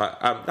snatched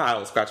I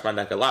don't scratch my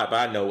neck a lot,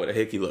 but I know what a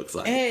hickey looks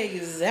like.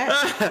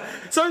 Exactly.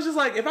 So it's just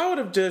like, if I would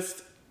have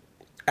just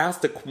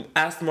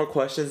asked more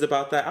questions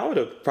about that, I would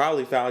have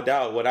probably found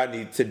out what I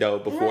need to know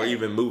before Right.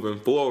 even moving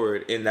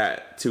forward in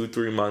that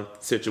 2-3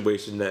 month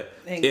situation that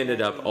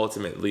ended up Exactly.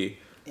 ultimately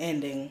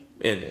Ending.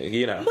 ending,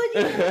 But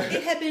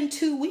it had been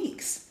 2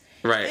 weeks.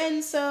 Right.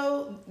 And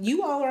so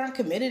you all aren't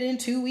committed in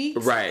 2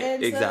 weeks. Right,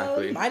 And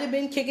exactly. So you might have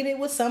been kicking it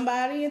with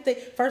somebody and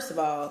first of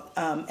all,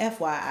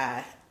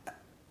 FYI,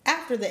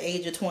 after the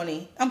age of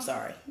 20, I'm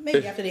sorry,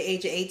 maybe after the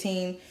age of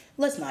 18,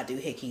 let's not do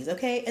hickeys,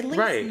 okay? At least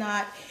Right.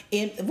 not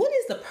in. What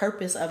is the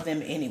purpose of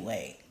them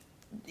anyway?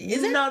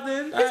 Is it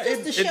nothing?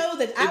 It's just to show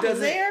that I was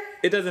doesn't- there.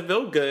 It doesn't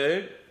feel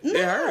good. No,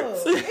 It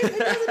hurts. it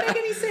doesn't make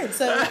any sense.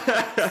 So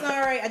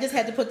sorry, I just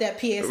had to put that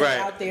PSA Right.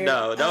 out there.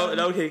 No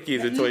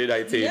hickeys in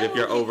 2019 if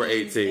you're over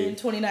hickeys 18. In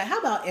 29, how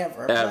about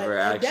ever? Ever,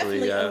 actually,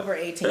 definitely yeah. over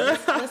 18.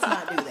 Let's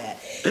not do that.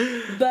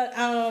 But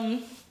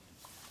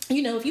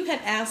if you had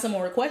asked some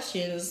more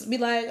questions, be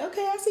like,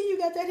 okay, I see you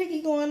got that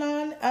hickey going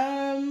on.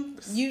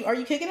 Are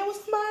you kicking it with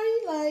somebody?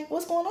 Like,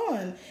 what's going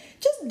on?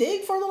 Just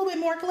dig for a little bit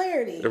more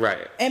clarity,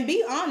 Right. And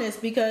be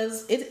honest,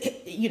 because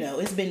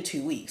it's been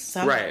 2 weeks.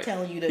 So I'm Right. not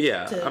telling you to.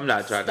 Yeah, to I'm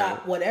not trying to-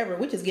 stop whatever.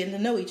 We're just getting to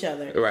know each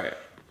other. Right.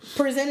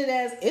 Present it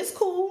as it's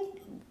cool.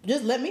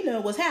 Just let me know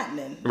what's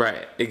happening.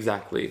 Right,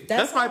 exactly.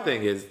 That's my all.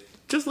 thing is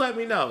just let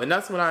me know. And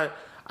that's when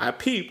I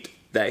peeped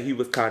that he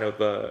was kind of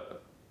a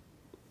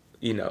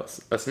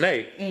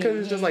snake. Because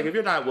it's just like, if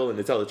you're not willing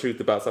to tell the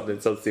truth about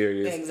something so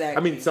serious. Exactly. I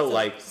mean, so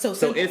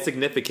simple.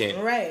 insignificant.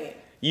 Right.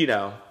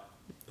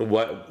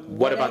 What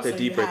about else the are you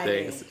deeper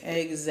hiding? things?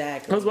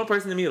 Exactly. There was one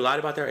person to me who lied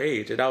about their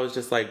age. And I was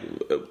just like,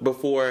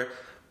 before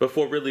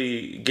before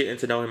really getting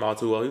to know him all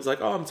too well, he was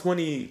like, "Oh, I'm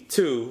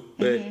 22,"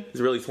 but he's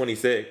really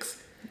 26.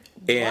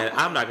 And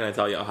Wow. I'm not going to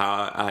tell y'all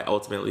how I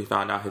ultimately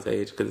found out his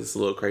age because it's a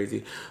little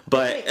crazy.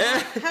 But Wait,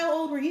 how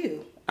old were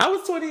you? I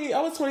was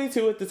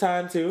 22 at the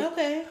time too.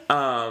 Okay.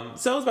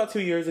 So it was about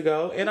 2 years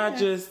ago, and I Yeah.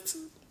 just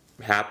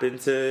happened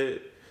to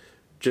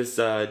just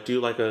do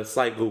like a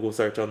slight Google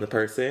search on the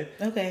person.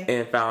 Okay.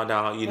 And found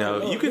out, you know,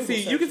 Lord, you can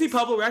Google see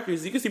public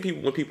records. You can see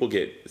people when people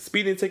get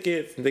speeding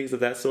tickets and things of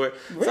that sort.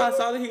 So I Really?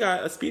 saw that he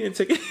got a speeding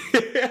ticket.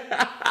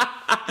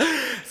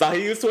 Saw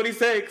he was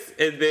 26,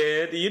 and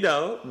then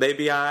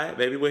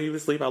maybe when he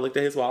was asleep, I looked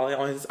at his wallet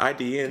on his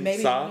ID and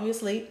Maybe saw when you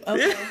asleep.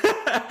 Okay.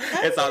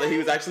 and saw that he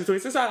was actually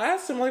 26. So I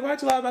asked him, like,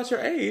 why'd you lie about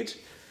your age?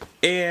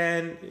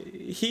 And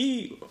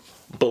he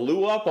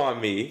blew up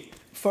on me.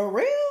 For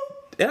real?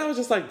 And I was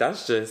just like,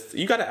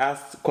 you got to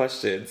ask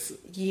questions.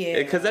 Yeah.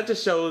 Because that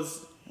just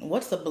shows,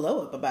 What's the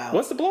blow up about?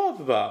 what's the blow up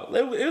about?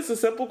 It was a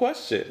simple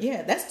question.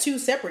 Yeah, that's two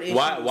separate issues.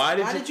 Why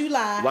did you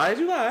lie? Why did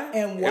you lie?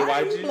 And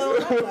why did you blow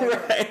it up like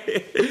that?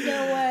 Right. You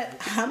know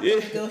what? I'm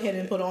going to go ahead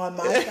and put on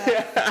my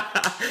side.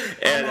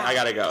 And I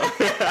gotta go.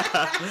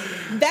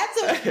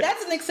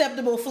 That's an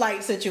acceptable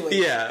flight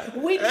situation. Yeah.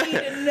 We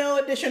need no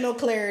additional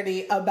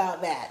clarity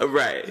about that.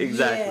 Right,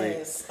 exactly.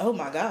 Yes. Oh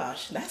my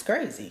gosh, that's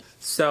crazy.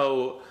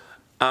 So,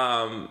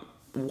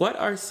 what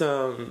are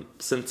some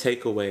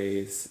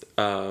takeaways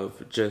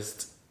of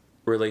just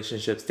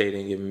relationships,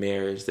 dating, and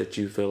marriage that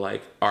you feel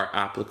like are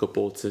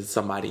applicable to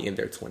somebody in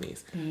their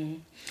 20s?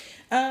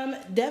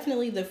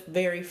 Definitely the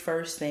very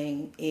first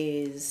thing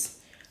is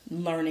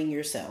learning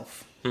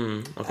yourself.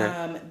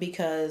 Okay.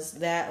 Because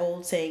that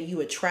old saying,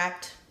 you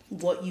attract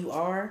what you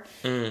are,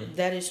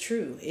 that is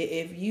true.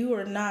 If you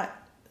are not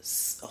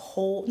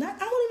whole, I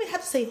don't even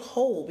have to say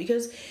whole,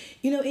 because,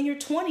 in your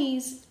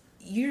 20s,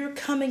 you're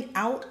coming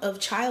out of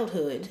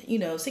childhood,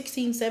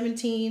 16,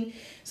 17,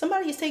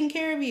 somebody is taking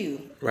care of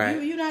you.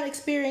 Right. You're not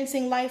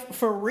experiencing life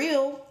for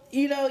real,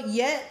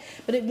 yet.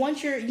 But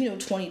once you're,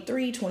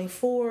 23,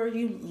 24,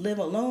 you live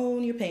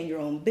alone, you're paying your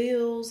own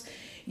bills,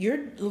 you're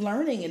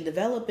learning and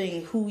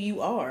developing who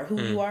you are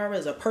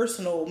as a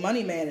personal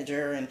money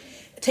manager and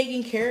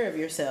taking care of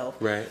yourself.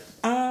 Right.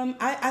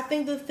 I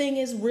think the thing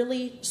is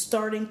really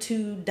starting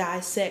to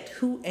dissect,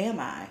 who am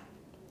I?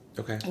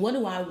 Okay. What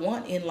do I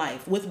want in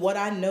life with what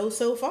I know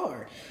so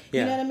far?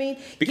 Yeah. You know what I mean?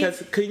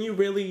 Because can you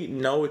really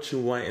know what you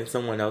want in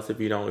someone else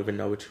if you don't even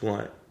know what you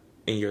want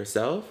in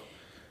yourself?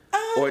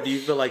 Or do you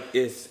feel like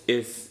it's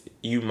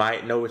you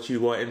might know what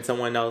you want in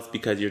someone else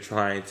because you're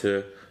trying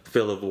to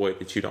fill a void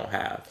that you don't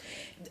have?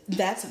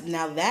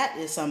 That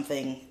is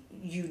something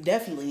you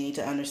definitely need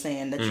to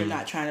understand, that you're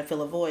not trying to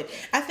fill a void.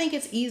 I think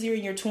it's easier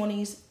in your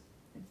 20s.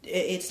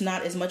 It's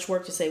not as much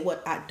work to say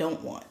what I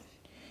don't want.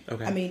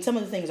 Okay. I mean, some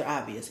of the things are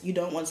obvious. You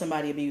don't want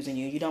somebody abusing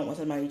you. You don't want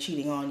somebody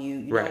cheating on you.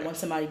 You Right. don't want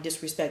somebody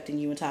disrespecting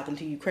you and talking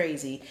to you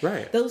crazy.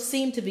 Right. Those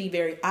seem to be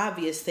very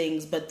obvious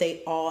things, but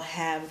they all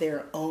have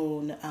their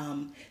own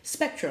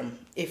spectrum,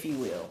 if you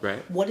will.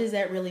 Right. What does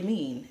that really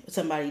mean,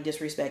 somebody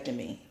disrespecting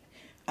me?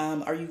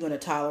 Are you going to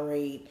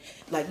tolerate,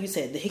 like you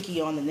said, the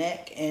hickey on the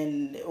neck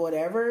and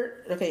whatever?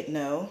 Okay,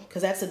 no,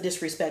 because that's a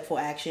disrespectful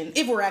action.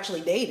 If we're actually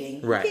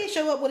dating, Right. you can't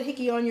show up with a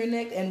hickey on your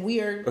neck and we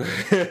are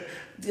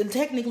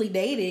technically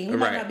dating. We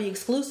might Right. not be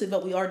exclusive,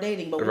 but we are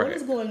dating. But what Right.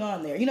 is going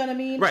on there? You know what I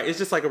mean? Right. It's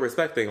just like a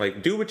respect thing.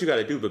 Like, do what you got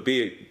to do, but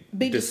be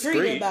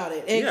Discreet about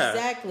it. Yeah.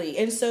 Exactly.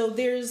 And so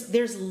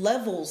there's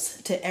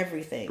levels to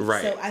everything.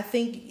 Right. So I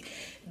think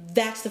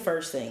that's the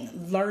first thing.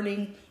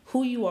 Learning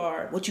who you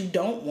are, what you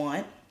don't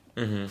want.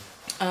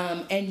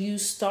 And you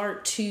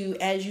start to,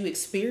 as you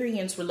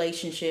experience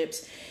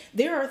relationships,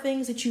 there are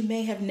things that you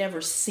may have never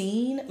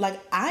seen. Like,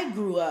 I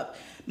grew up,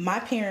 my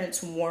parents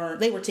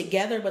they were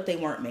together, but they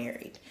weren't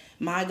married.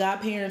 My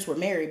godparents were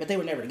married, but they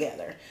were never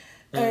together.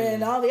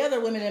 And all the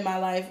other women in my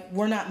life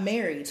were not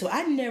married. So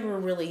I never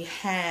really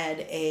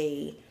had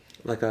a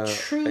Like a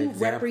true example.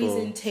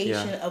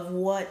 representation Yeah. of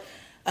what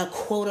a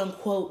quote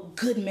unquote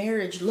good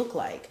marriage look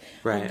like,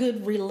 Right. or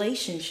good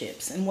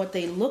relationships and what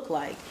they look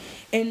like.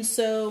 And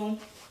so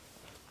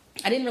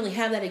I didn't really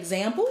have that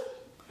example,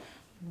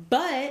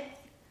 but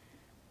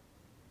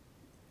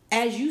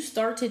as you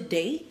start to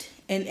date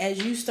and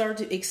as you start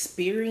to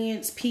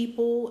experience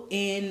people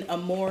in a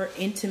more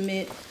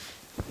intimate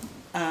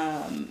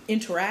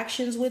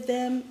interactions with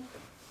them,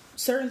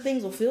 certain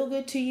things will feel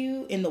good to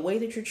you in the way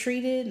that you're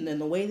treated and in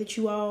the way that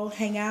you all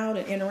hang out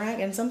and interact,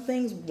 and some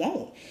things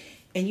won't,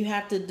 and you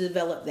have to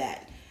develop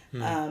that.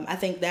 I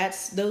think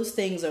those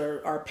things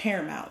are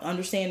paramount.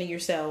 Understanding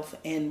yourself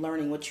and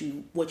learning what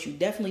you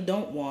definitely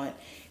don't want,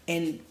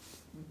 and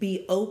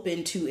be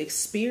open to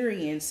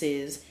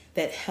experiences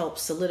that help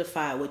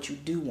solidify what you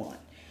do want.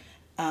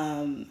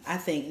 I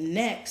think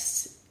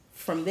next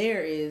from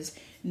there is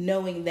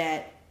knowing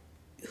that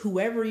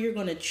whoever you're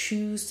going to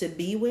choose to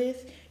be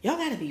with, y'all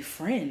got to be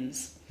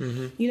friends.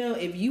 You know,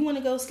 if you want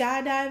to go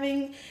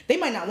skydiving, they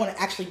might not want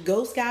to actually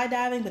go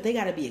skydiving, but they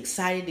got to be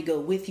excited to go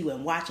with you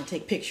and watch and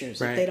take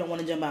pictures if they don't want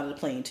to jump out of the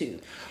plane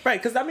too.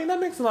 Right, because I mean that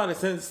makes a lot of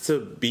sense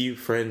to be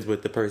friends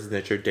with the person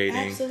that you're dating.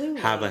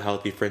 Absolutely. Have a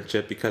healthy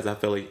friendship, because I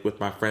feel like with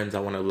my friends I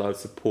want to love,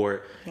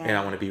 support, and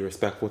I want to be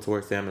respectful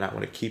towards them, and I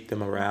want to keep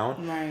them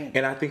around. Right.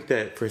 And I think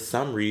that for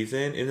some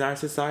reason in our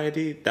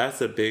society,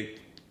 that's a big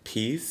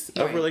piece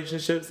of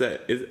relationships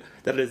that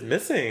is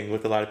missing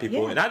with a lot of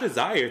people. And I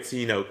desire to,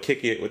 you know,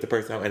 kick it with the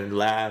person and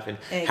laugh and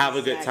have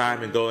a good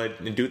time and go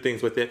and do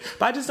things with it.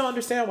 But I just don't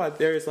understand why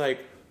there's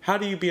like, how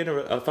do you be in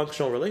a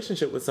functional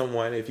relationship with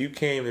someone if you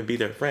came and be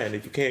their friend,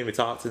 if you came and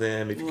talk to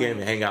them, if you came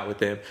and hang out with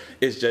them?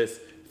 It's just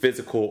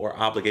physical or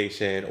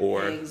obligation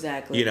or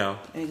you know.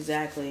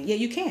 Exactly. Yeah,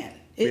 you can't.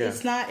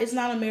 It's not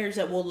a marriage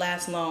that will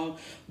last long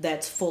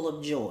that's full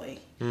of joy.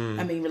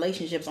 I mean,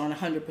 relationships aren't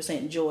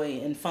 100%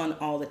 joy and fun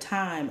all the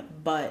time,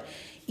 but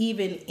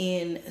even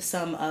in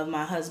some of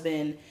my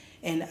husband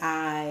and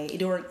I,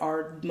 during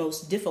our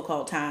most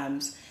difficult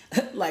times,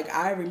 like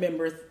I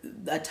remember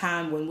a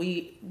time when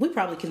we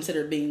probably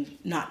considered being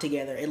not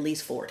together at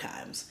least 4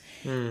 times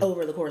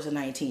over the course of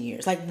 19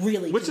 years. Like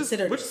really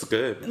considered which is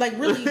good. Like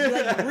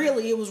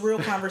really, it was real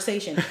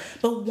conversation.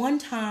 But one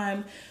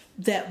time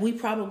that we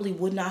probably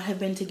would not have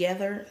been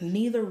together,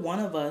 neither one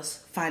of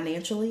us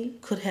financially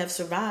could have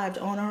survived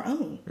on our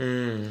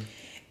own.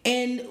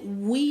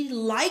 And we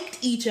liked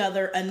each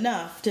enough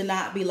enough to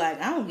not be like,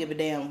 I don't give a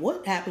damn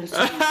what happens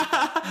to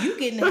you. You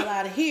getting the hell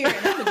out of here, and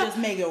I'm gonna just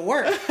make it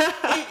work.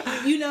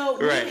 We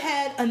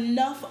had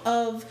enough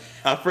of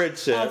a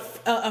friendship,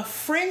 a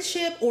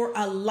friendship or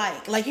a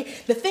like.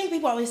 Like the thing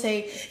people always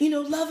say, you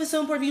know, love is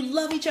so important. If you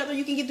love each other,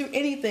 you can get through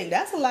anything.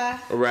 That's a lie.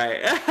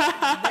 Right.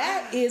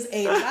 That is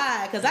a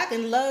lie, because I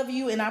can love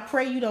you, and I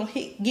pray you don't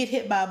get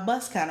hit by a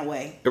bus kind of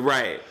way.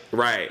 Right.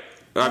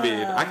 I mean,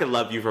 I can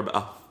love you from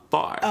a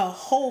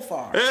whole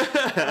far.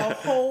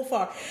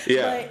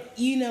 Yeah. But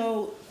you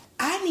know,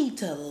 I need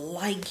to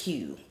like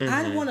you.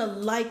 I want to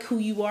like who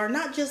you are,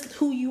 not just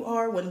who you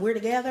are when we're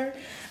together.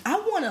 I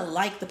want to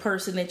like the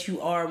person that you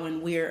are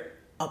when we're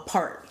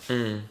apart.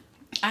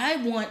 I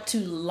want to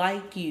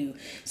like you.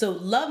 So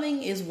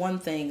loving is one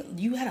thing.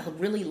 You gotta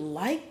really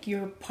like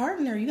your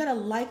partner. You gotta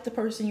like the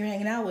person you're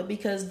hanging out with,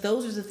 because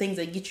those are the things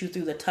that get you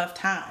through the tough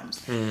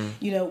times.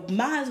 You know,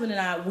 my husband and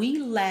I, we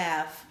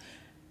laugh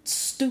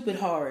stupid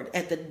hard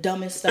at the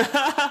dumbest stuff.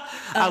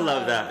 I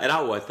love that, and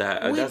I want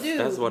that.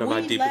 That's one of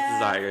my deepest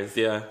desires.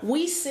 Yeah,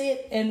 we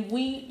sit and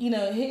you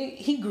know,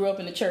 he grew up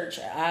in the church.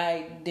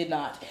 I did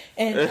not,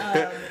 and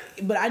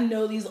but I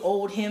know these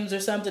old hymns or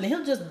something, and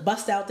he'll just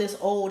bust out this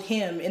old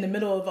hymn in the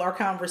middle of our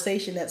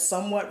conversation that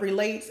somewhat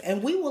relates,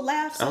 and we will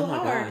laugh so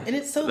hard. God. And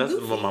it's so that's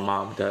goofy. What my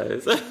mom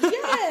does.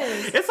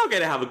 Yes. It's okay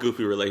to have a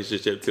goofy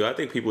relationship too. I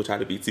think people try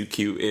to be too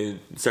cute in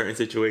certain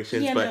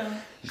situations, but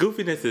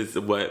goofiness is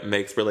what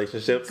makes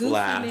relationships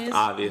last,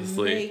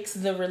 obviously. Makes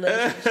the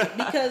relationship,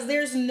 because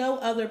there's no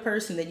other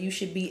person that you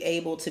should be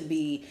able to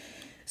be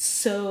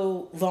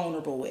so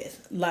vulnerable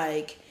with.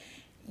 Like,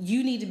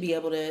 you need to be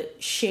able to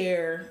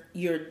share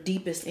your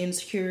deepest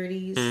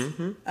insecurities.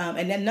 And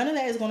then none of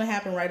that is going to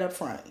happen right up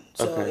front.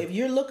 So if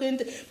you're looking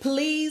to,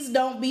 please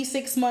don't be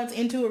 6 months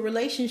into a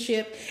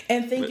relationship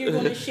and think you're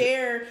going to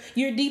share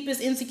your deepest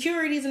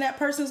insecurities and that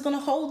person's going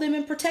to hold them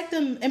and protect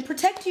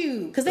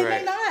you, because they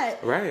may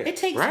not. Right. It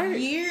takes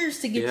years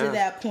to get to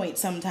that point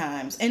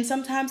sometimes. And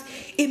sometimes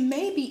it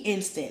may be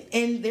instant,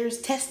 and there's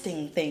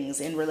testing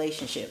things in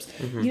relationships.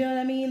 You know what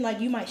I mean?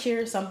 Like, you might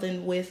share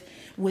something with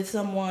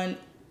someone,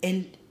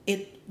 and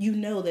you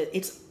know that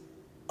it's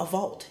a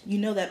vault. You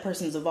know that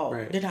person's a vault.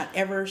 Right. They're not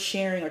ever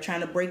sharing or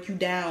trying to break you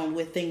down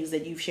with things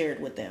that you've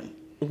shared with them.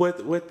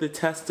 With the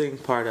testing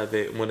part of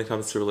it, when it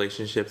comes to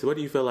relationships, what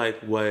do you feel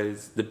like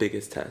was the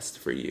biggest test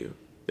for you?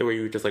 Where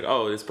you were just like,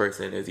 oh, this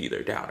person is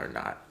either down or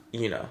not,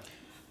 you know?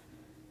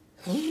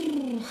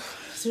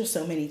 There's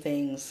so many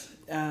things.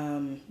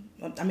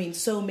 I mean,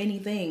 so many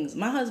things.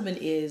 My husband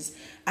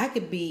I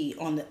could be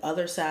on the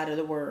other side of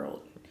the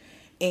world,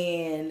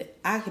 and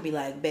I could be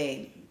like,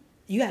 babe,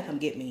 you gotta come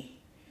get me.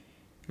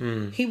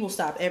 He will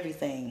stop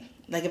everything.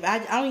 Like, if I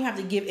don't even have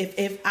to give,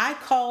 if I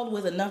called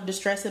with enough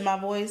distress in my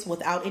voice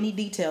without any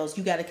details,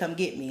 you gotta come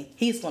get me,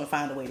 he's gonna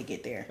find a way to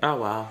get there. Oh,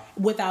 wow.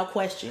 Without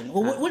question.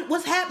 Well,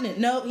 what's happening?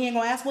 No, he ain't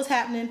gonna ask what's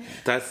happening.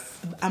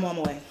 I'm on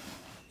my way.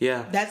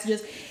 Yeah. That's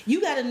just, you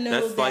gotta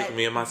know that's like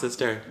me and my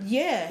sister.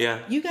 Yeah.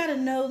 You gotta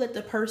know that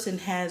the person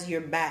has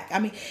your back. I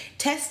mean,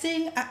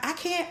 testing, I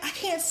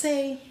can't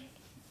say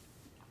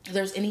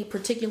there's any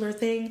particular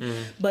thing,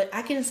 but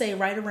I can say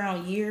right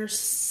around year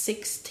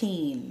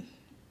 16,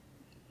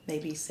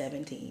 maybe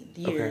 17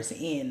 years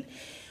in,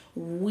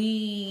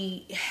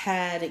 we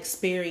had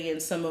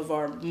experienced some of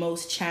our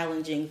most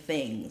challenging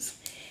things.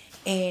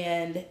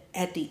 And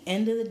at the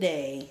end of the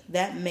day,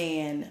 that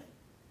man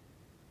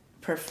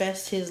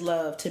professed his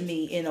love to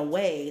me in a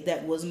way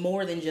that was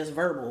more than just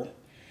verbal.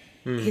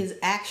 His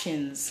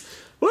actions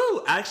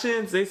Woo!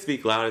 Actions, they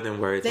speak louder than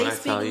words. They when I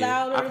speak tell you,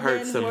 louder I've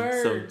heard than some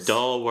words.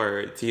 dull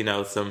words. You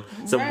know, some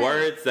Right.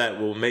 words that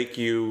will make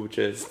you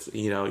just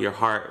your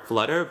heart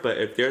flutter. But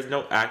if there's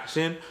no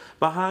action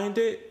behind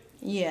it,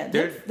 Yeah,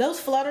 There- those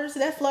flutters,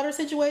 that flutter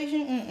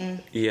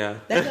situation, yeah,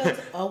 that goes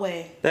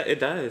away. that it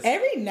does.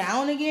 Every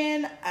now and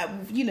again,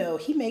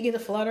 he may get a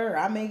flutter, or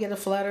I may get a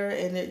flutter,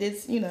 and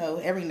it's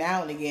every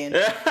now and again.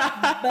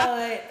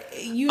 But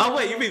Oh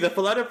wait, you mean the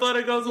flutter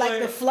goes like away?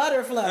 the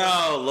flutter?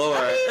 Oh Lord.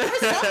 I mean,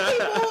 for some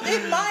people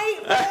it might,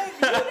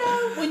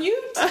 but when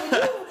you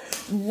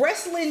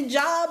wrestling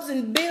jobs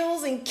and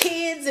bills and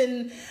kids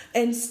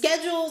and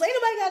schedules, ain't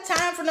nobody got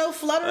time for no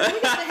flutters.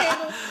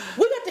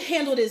 We got to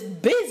handle this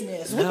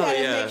business. We Oh, got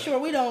to yeah. make sure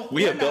We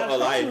we're have built not a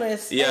life.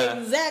 homeless. Yeah.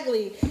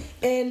 Exactly.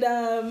 And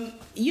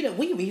we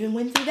even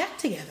went through that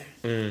together.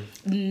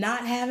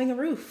 Not having a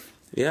roof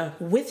Yeah.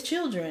 with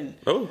children.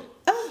 Oh,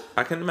 Oh,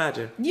 I can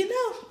imagine.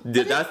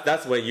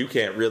 That's when you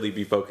can't really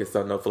be focused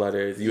on no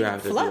flutters. You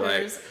have to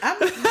flutters. be like,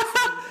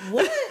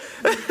 What?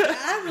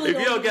 I really if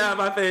you don't get out of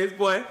my face,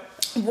 boy.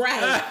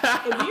 Right.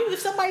 If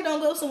somebody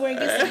don't go somewhere and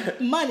get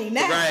some money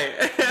now. Right.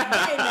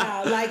 Right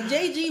now. Like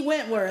J.G.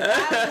 Wentworth.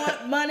 I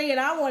want money and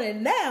I want it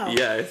now.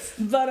 Yes.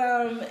 But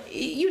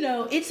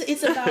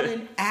it's about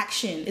an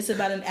action. It's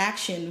about an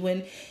action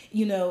when,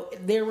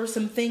 there were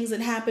some things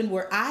that happened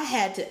where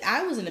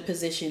I was in a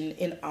position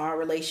in our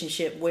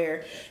relationship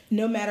where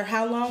no matter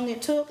how long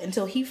it took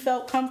until he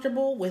felt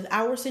comfortable with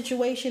our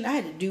situation, I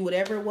had to do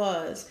whatever it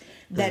was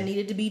that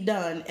needed to be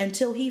done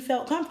until he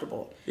felt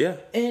comfortable. Yeah.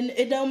 And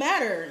it don't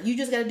matter. You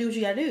just got to do what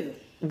you got to do.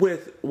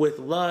 With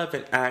love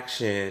and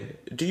action,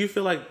 do you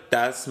feel like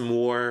that's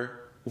more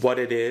what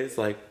it is?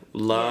 Like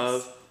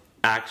love, Yes.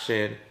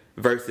 action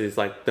versus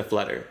like the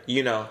flutter,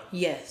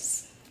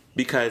 Yes.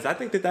 Because I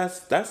think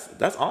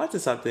that's onto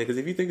something. Because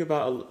if you think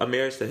about a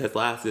marriage that has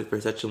lasted for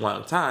such a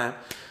long time,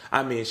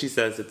 I mean, she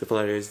says that the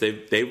flutters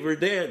they were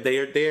there, they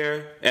are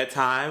there at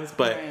times,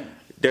 but Right.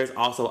 there's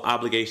also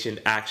obligation,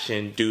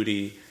 action,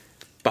 duty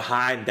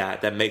behind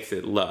that makes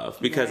it love.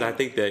 Because Right. I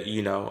think that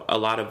a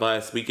lot of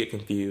us, we get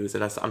confused,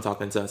 and I'm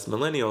talking to us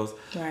millennials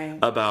Right.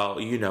 about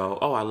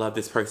oh, I love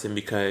this person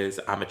because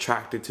I'm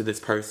attracted to this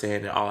person,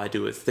 and all I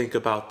do is think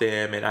about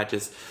them, and I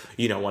just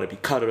want to be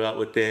cuddled up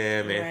with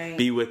them and Right.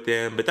 be with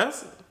them. But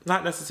that's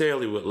not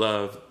necessarily what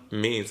love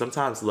means.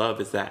 Sometimes love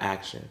is that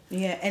action.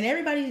 Yeah, and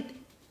everybody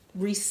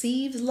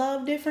receives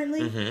love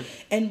differently,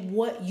 and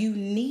what you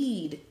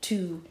need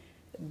to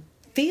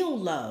feel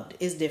loved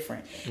is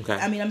different. Okay.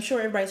 I mean, I'm sure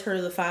everybody's heard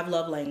of the 5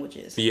 love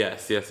languages.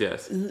 Yes.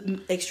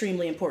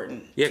 Extremely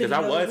important. Yeah, to because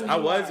I know was who I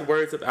you was are.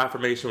 words of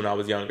affirmation when I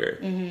was younger.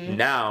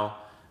 Now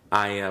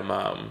I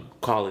am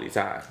quality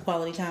time.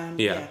 Quality time.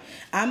 Yeah.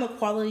 I'm a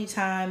quality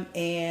time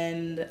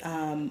and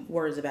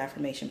words of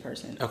affirmation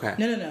person. Okay.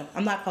 No.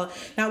 I'm not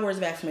not words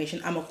of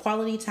affirmation. I'm a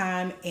quality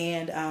time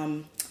and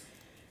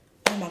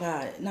oh my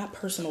God, not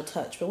personal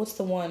touch, but what's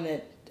the one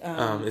that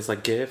It's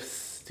like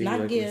gifts. Do you not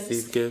like gifts.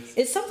 receive gifts?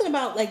 It's something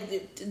about like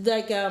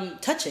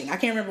touching. I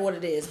can't remember what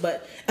it is,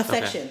 but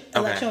affection, Okay.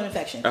 electron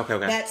affection. Okay.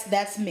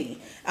 That's me.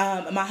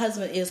 My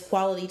husband is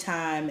quality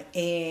time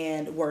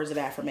and words of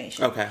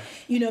affirmation. Okay.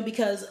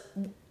 Because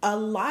a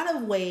lot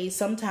of ways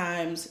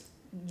sometimes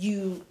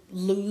you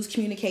lose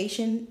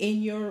communication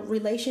in your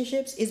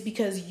relationships is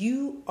because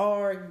you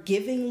are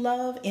giving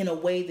love in a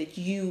way that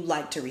you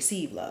like to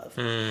receive love,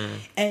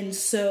 and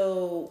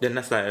so Then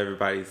that's not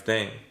everybody's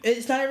thing.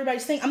 it's not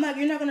everybody's thing.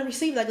 You're not going to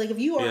receive like if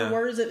you are Yeah.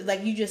 words of,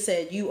 like you just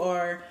said, you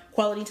are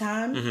quality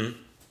time,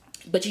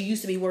 but you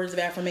used to be words of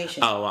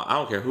affirmation. Oh, well, I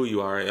don't care who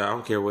you are. I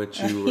don't care what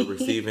you were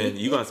receiving.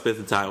 You're going to spend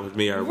some time with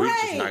me or we're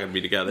just Right. not going to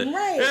be together.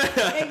 Right.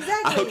 Exactly.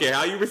 I don't care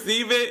how you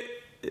receive it.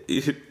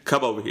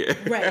 Come over here.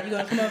 Right, you're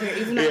gonna come over here,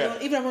 even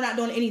if we're not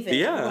doing anything.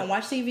 Yeah. We're gonna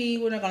watch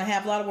TV. We're not gonna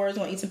have a lot of words.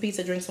 We're gonna eat some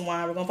pizza, drink some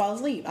wine. We're gonna fall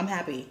asleep. I'm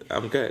happy.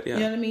 I'm good. Yeah. You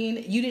know what I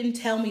mean? You didn't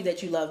tell me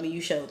that you love me.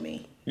 You showed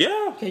me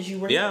Yeah. because you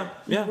were Yeah. here.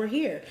 Yeah. You were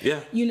here.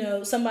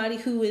 Yeah. Somebody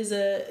who is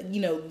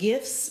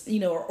gifts.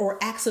 Or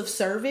acts of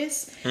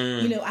service.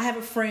 I have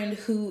a friend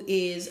who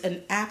is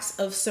an acts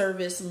of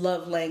service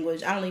love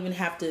language. I don't even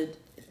have to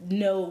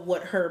know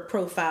what her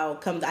profile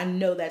comes. I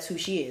know that's who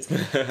she is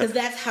because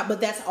but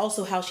that's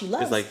also how she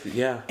loves. It's like,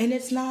 yeah. And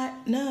it's not.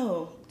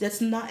 That's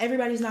not.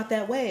 Everybody's not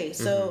that way.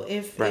 So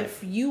Right.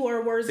 if you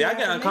are words, See, of I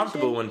get affirmation-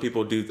 uncomfortable when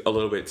people do a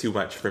little bit too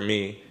much for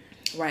me.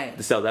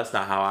 Right. So that's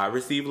not how I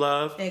receive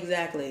love.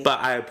 Exactly. But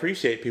I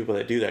appreciate people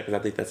that do that because I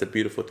think that's a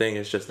beautiful thing.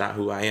 It's just not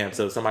who I am.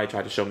 So if somebody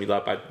tried to show me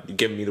love by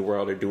giving me the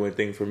world or doing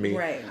things for me,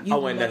 Right. I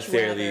wouldn't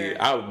necessarily.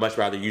 I would much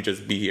rather you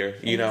just be here.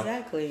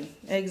 Exactly.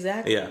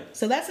 Yeah.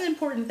 So that's an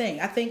important thing.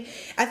 I think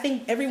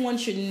everyone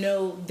should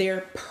know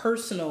their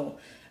personal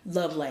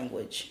love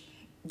language.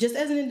 Just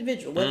as an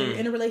individual, whether you're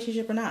in a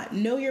relationship or not,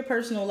 know your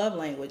personal love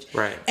language.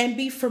 Right. And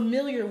be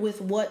familiar with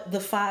what the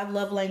 5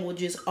 love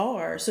languages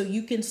are so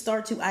you can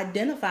start to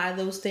identify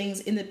those things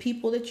in the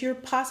people that you're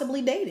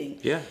possibly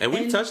dating. Yeah, and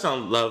we've touched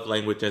on love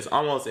languages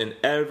almost in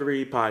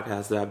every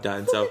podcast that I've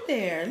done. Look at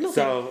there. Look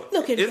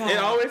at it God.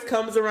 always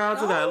comes around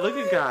to that. Look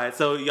at Alright. God.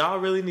 So y'all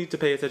really need to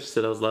pay attention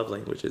to those love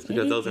languages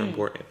because those are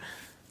important.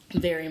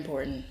 Very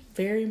important.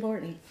 Very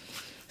important.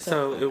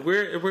 So if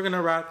we're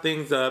gonna wrap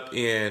things up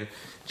in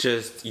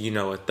just, a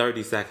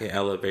 30-second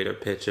elevator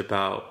pitch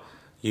about,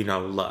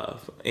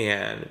 love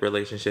and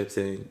relationships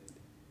and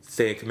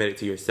staying committed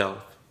to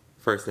yourself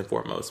first and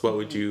foremost, what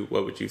would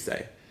you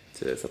say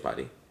to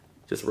somebody?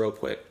 Just real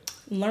quick.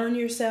 Learn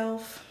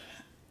yourself,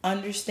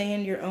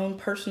 understand your own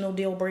personal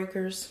deal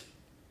breakers.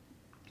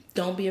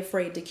 Don't be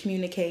afraid to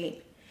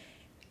communicate,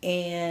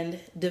 and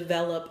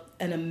develop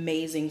an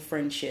amazing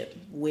friendship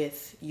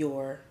with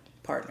your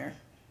partner.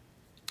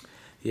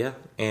 Yeah,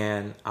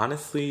 and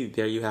honestly,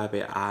 there you have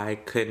it. I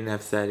couldn't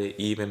have said it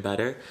even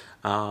better.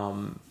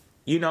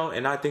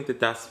 And I think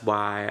that's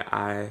why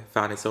I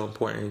found it so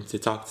important to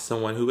talk to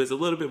someone who is a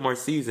little bit more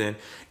seasoned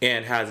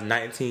and has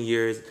 19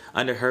 years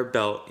under her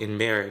belt in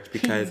marriage,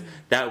 because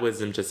that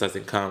wisdom just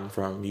doesn't come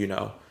from,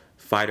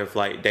 fight or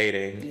flight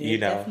dating.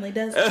 It definitely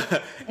does.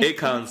 It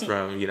comes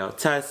from,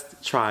 tests,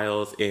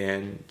 trials,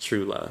 and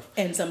true love.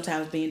 And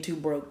sometimes being too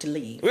broke to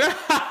leave.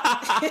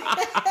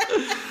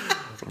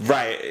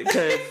 Right,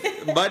 because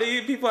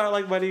people are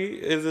like money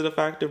isn't a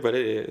factor, but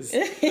it is.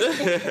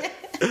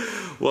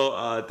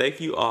 Well, thank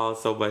you all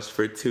so much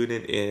for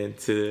tuning in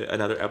to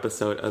another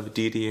episode of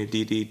DD and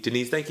DD.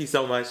 Denise, thank you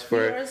so much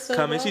for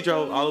coming. Welcome. She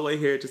drove all the way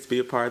here just to be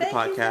a part of the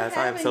podcast.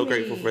 I am so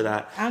grateful for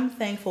that. I'm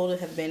thankful to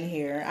have been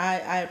here.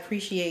 I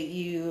appreciate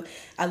you.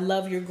 I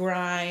love your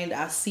grind.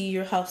 I see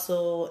your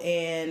hustle,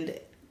 and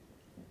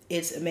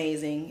it's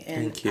amazing.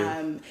 And thank you.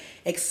 I'm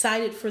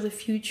excited for the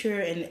future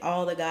and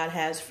all that God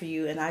has for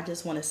you. And I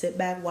just want to sit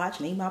back, watch,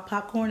 and eat my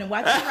popcorn and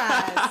watch you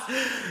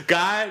rise.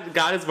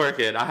 God is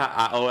working.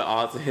 I owe it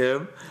all to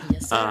Him.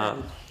 Yes, sir.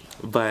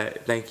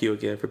 But thank you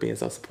again for being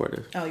so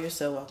supportive. Oh, you're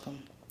so welcome.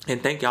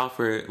 And thank y'all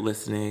for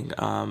listening.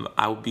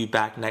 I will be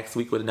back next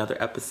week with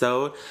another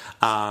episode.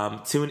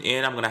 Tune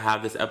in. I'm going to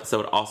have this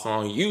episode also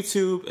on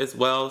YouTube as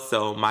well.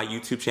 So my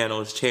YouTube channel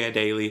is Chan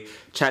Daily.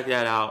 Check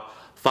that out.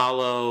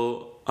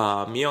 Follow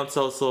me on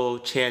social,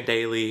 Chan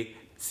Daily,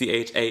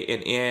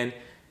 CHANN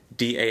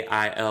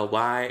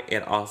DAILY,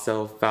 and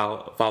also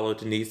follow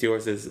Denise.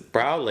 Yours is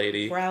Brow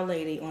Lady. Brow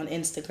Lady on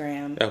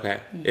Instagram.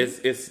 Okay,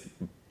 it's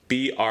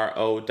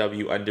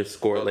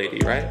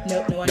BROW_lady, right?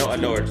 Nope, no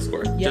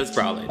underscore. Yep. Just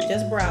Brow Lady.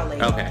 Just Brow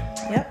Lady. Okay.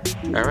 Yep.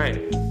 All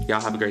right.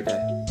 Y'all have a great day.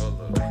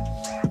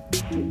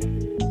 Hello.